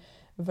be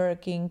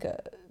working,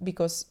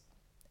 because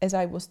as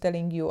I was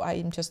telling you, I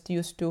am just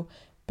used to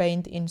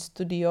paint in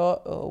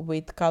studio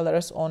with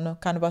colors on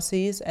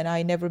canvases, and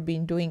I never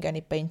been doing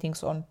any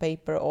paintings on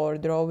paper or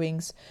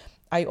drawings.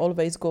 I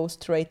always go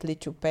straightly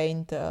to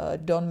paint,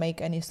 don't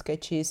make any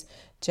sketches,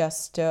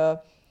 just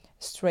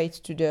straight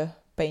to the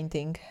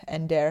painting,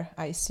 and there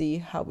I see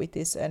how it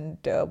is and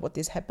what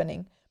is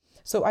happening.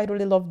 So I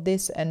really love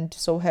this, and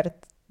so her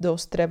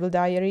those travel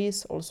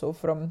diaries also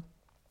from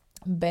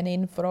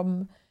Benin,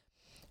 from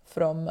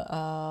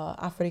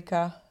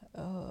Africa.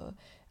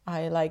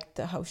 I liked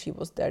how she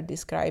was there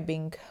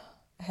describing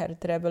her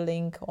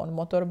traveling on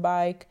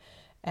motorbike,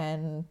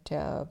 and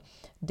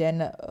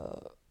then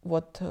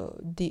what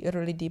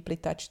really deeply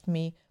touched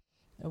me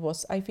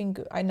was, I think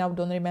I now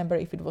don't remember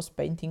if it was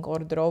painting or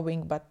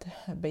drawing, but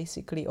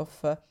basically of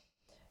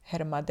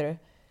her mother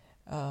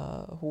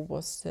who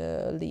was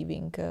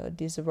leaving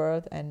this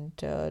world, and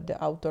the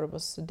author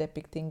was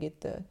depicting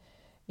it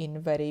in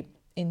very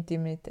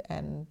intimate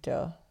and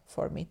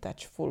for me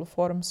touchful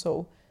form.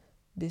 So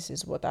this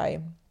is what I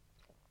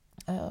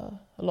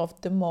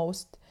loved the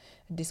most,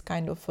 this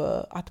kind of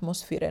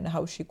atmosphere, and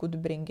how she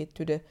could bring it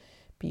to the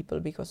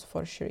people, because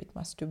for sure it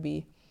must to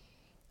be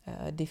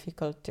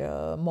difficult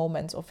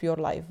moments of your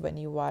life when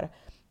you are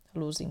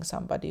losing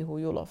somebody who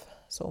you love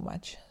so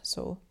much.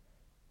 So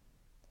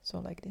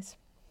like this.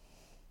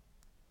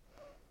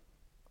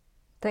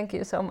 Thank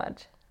you so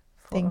much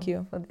Thank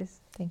you for this.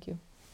 Thank you.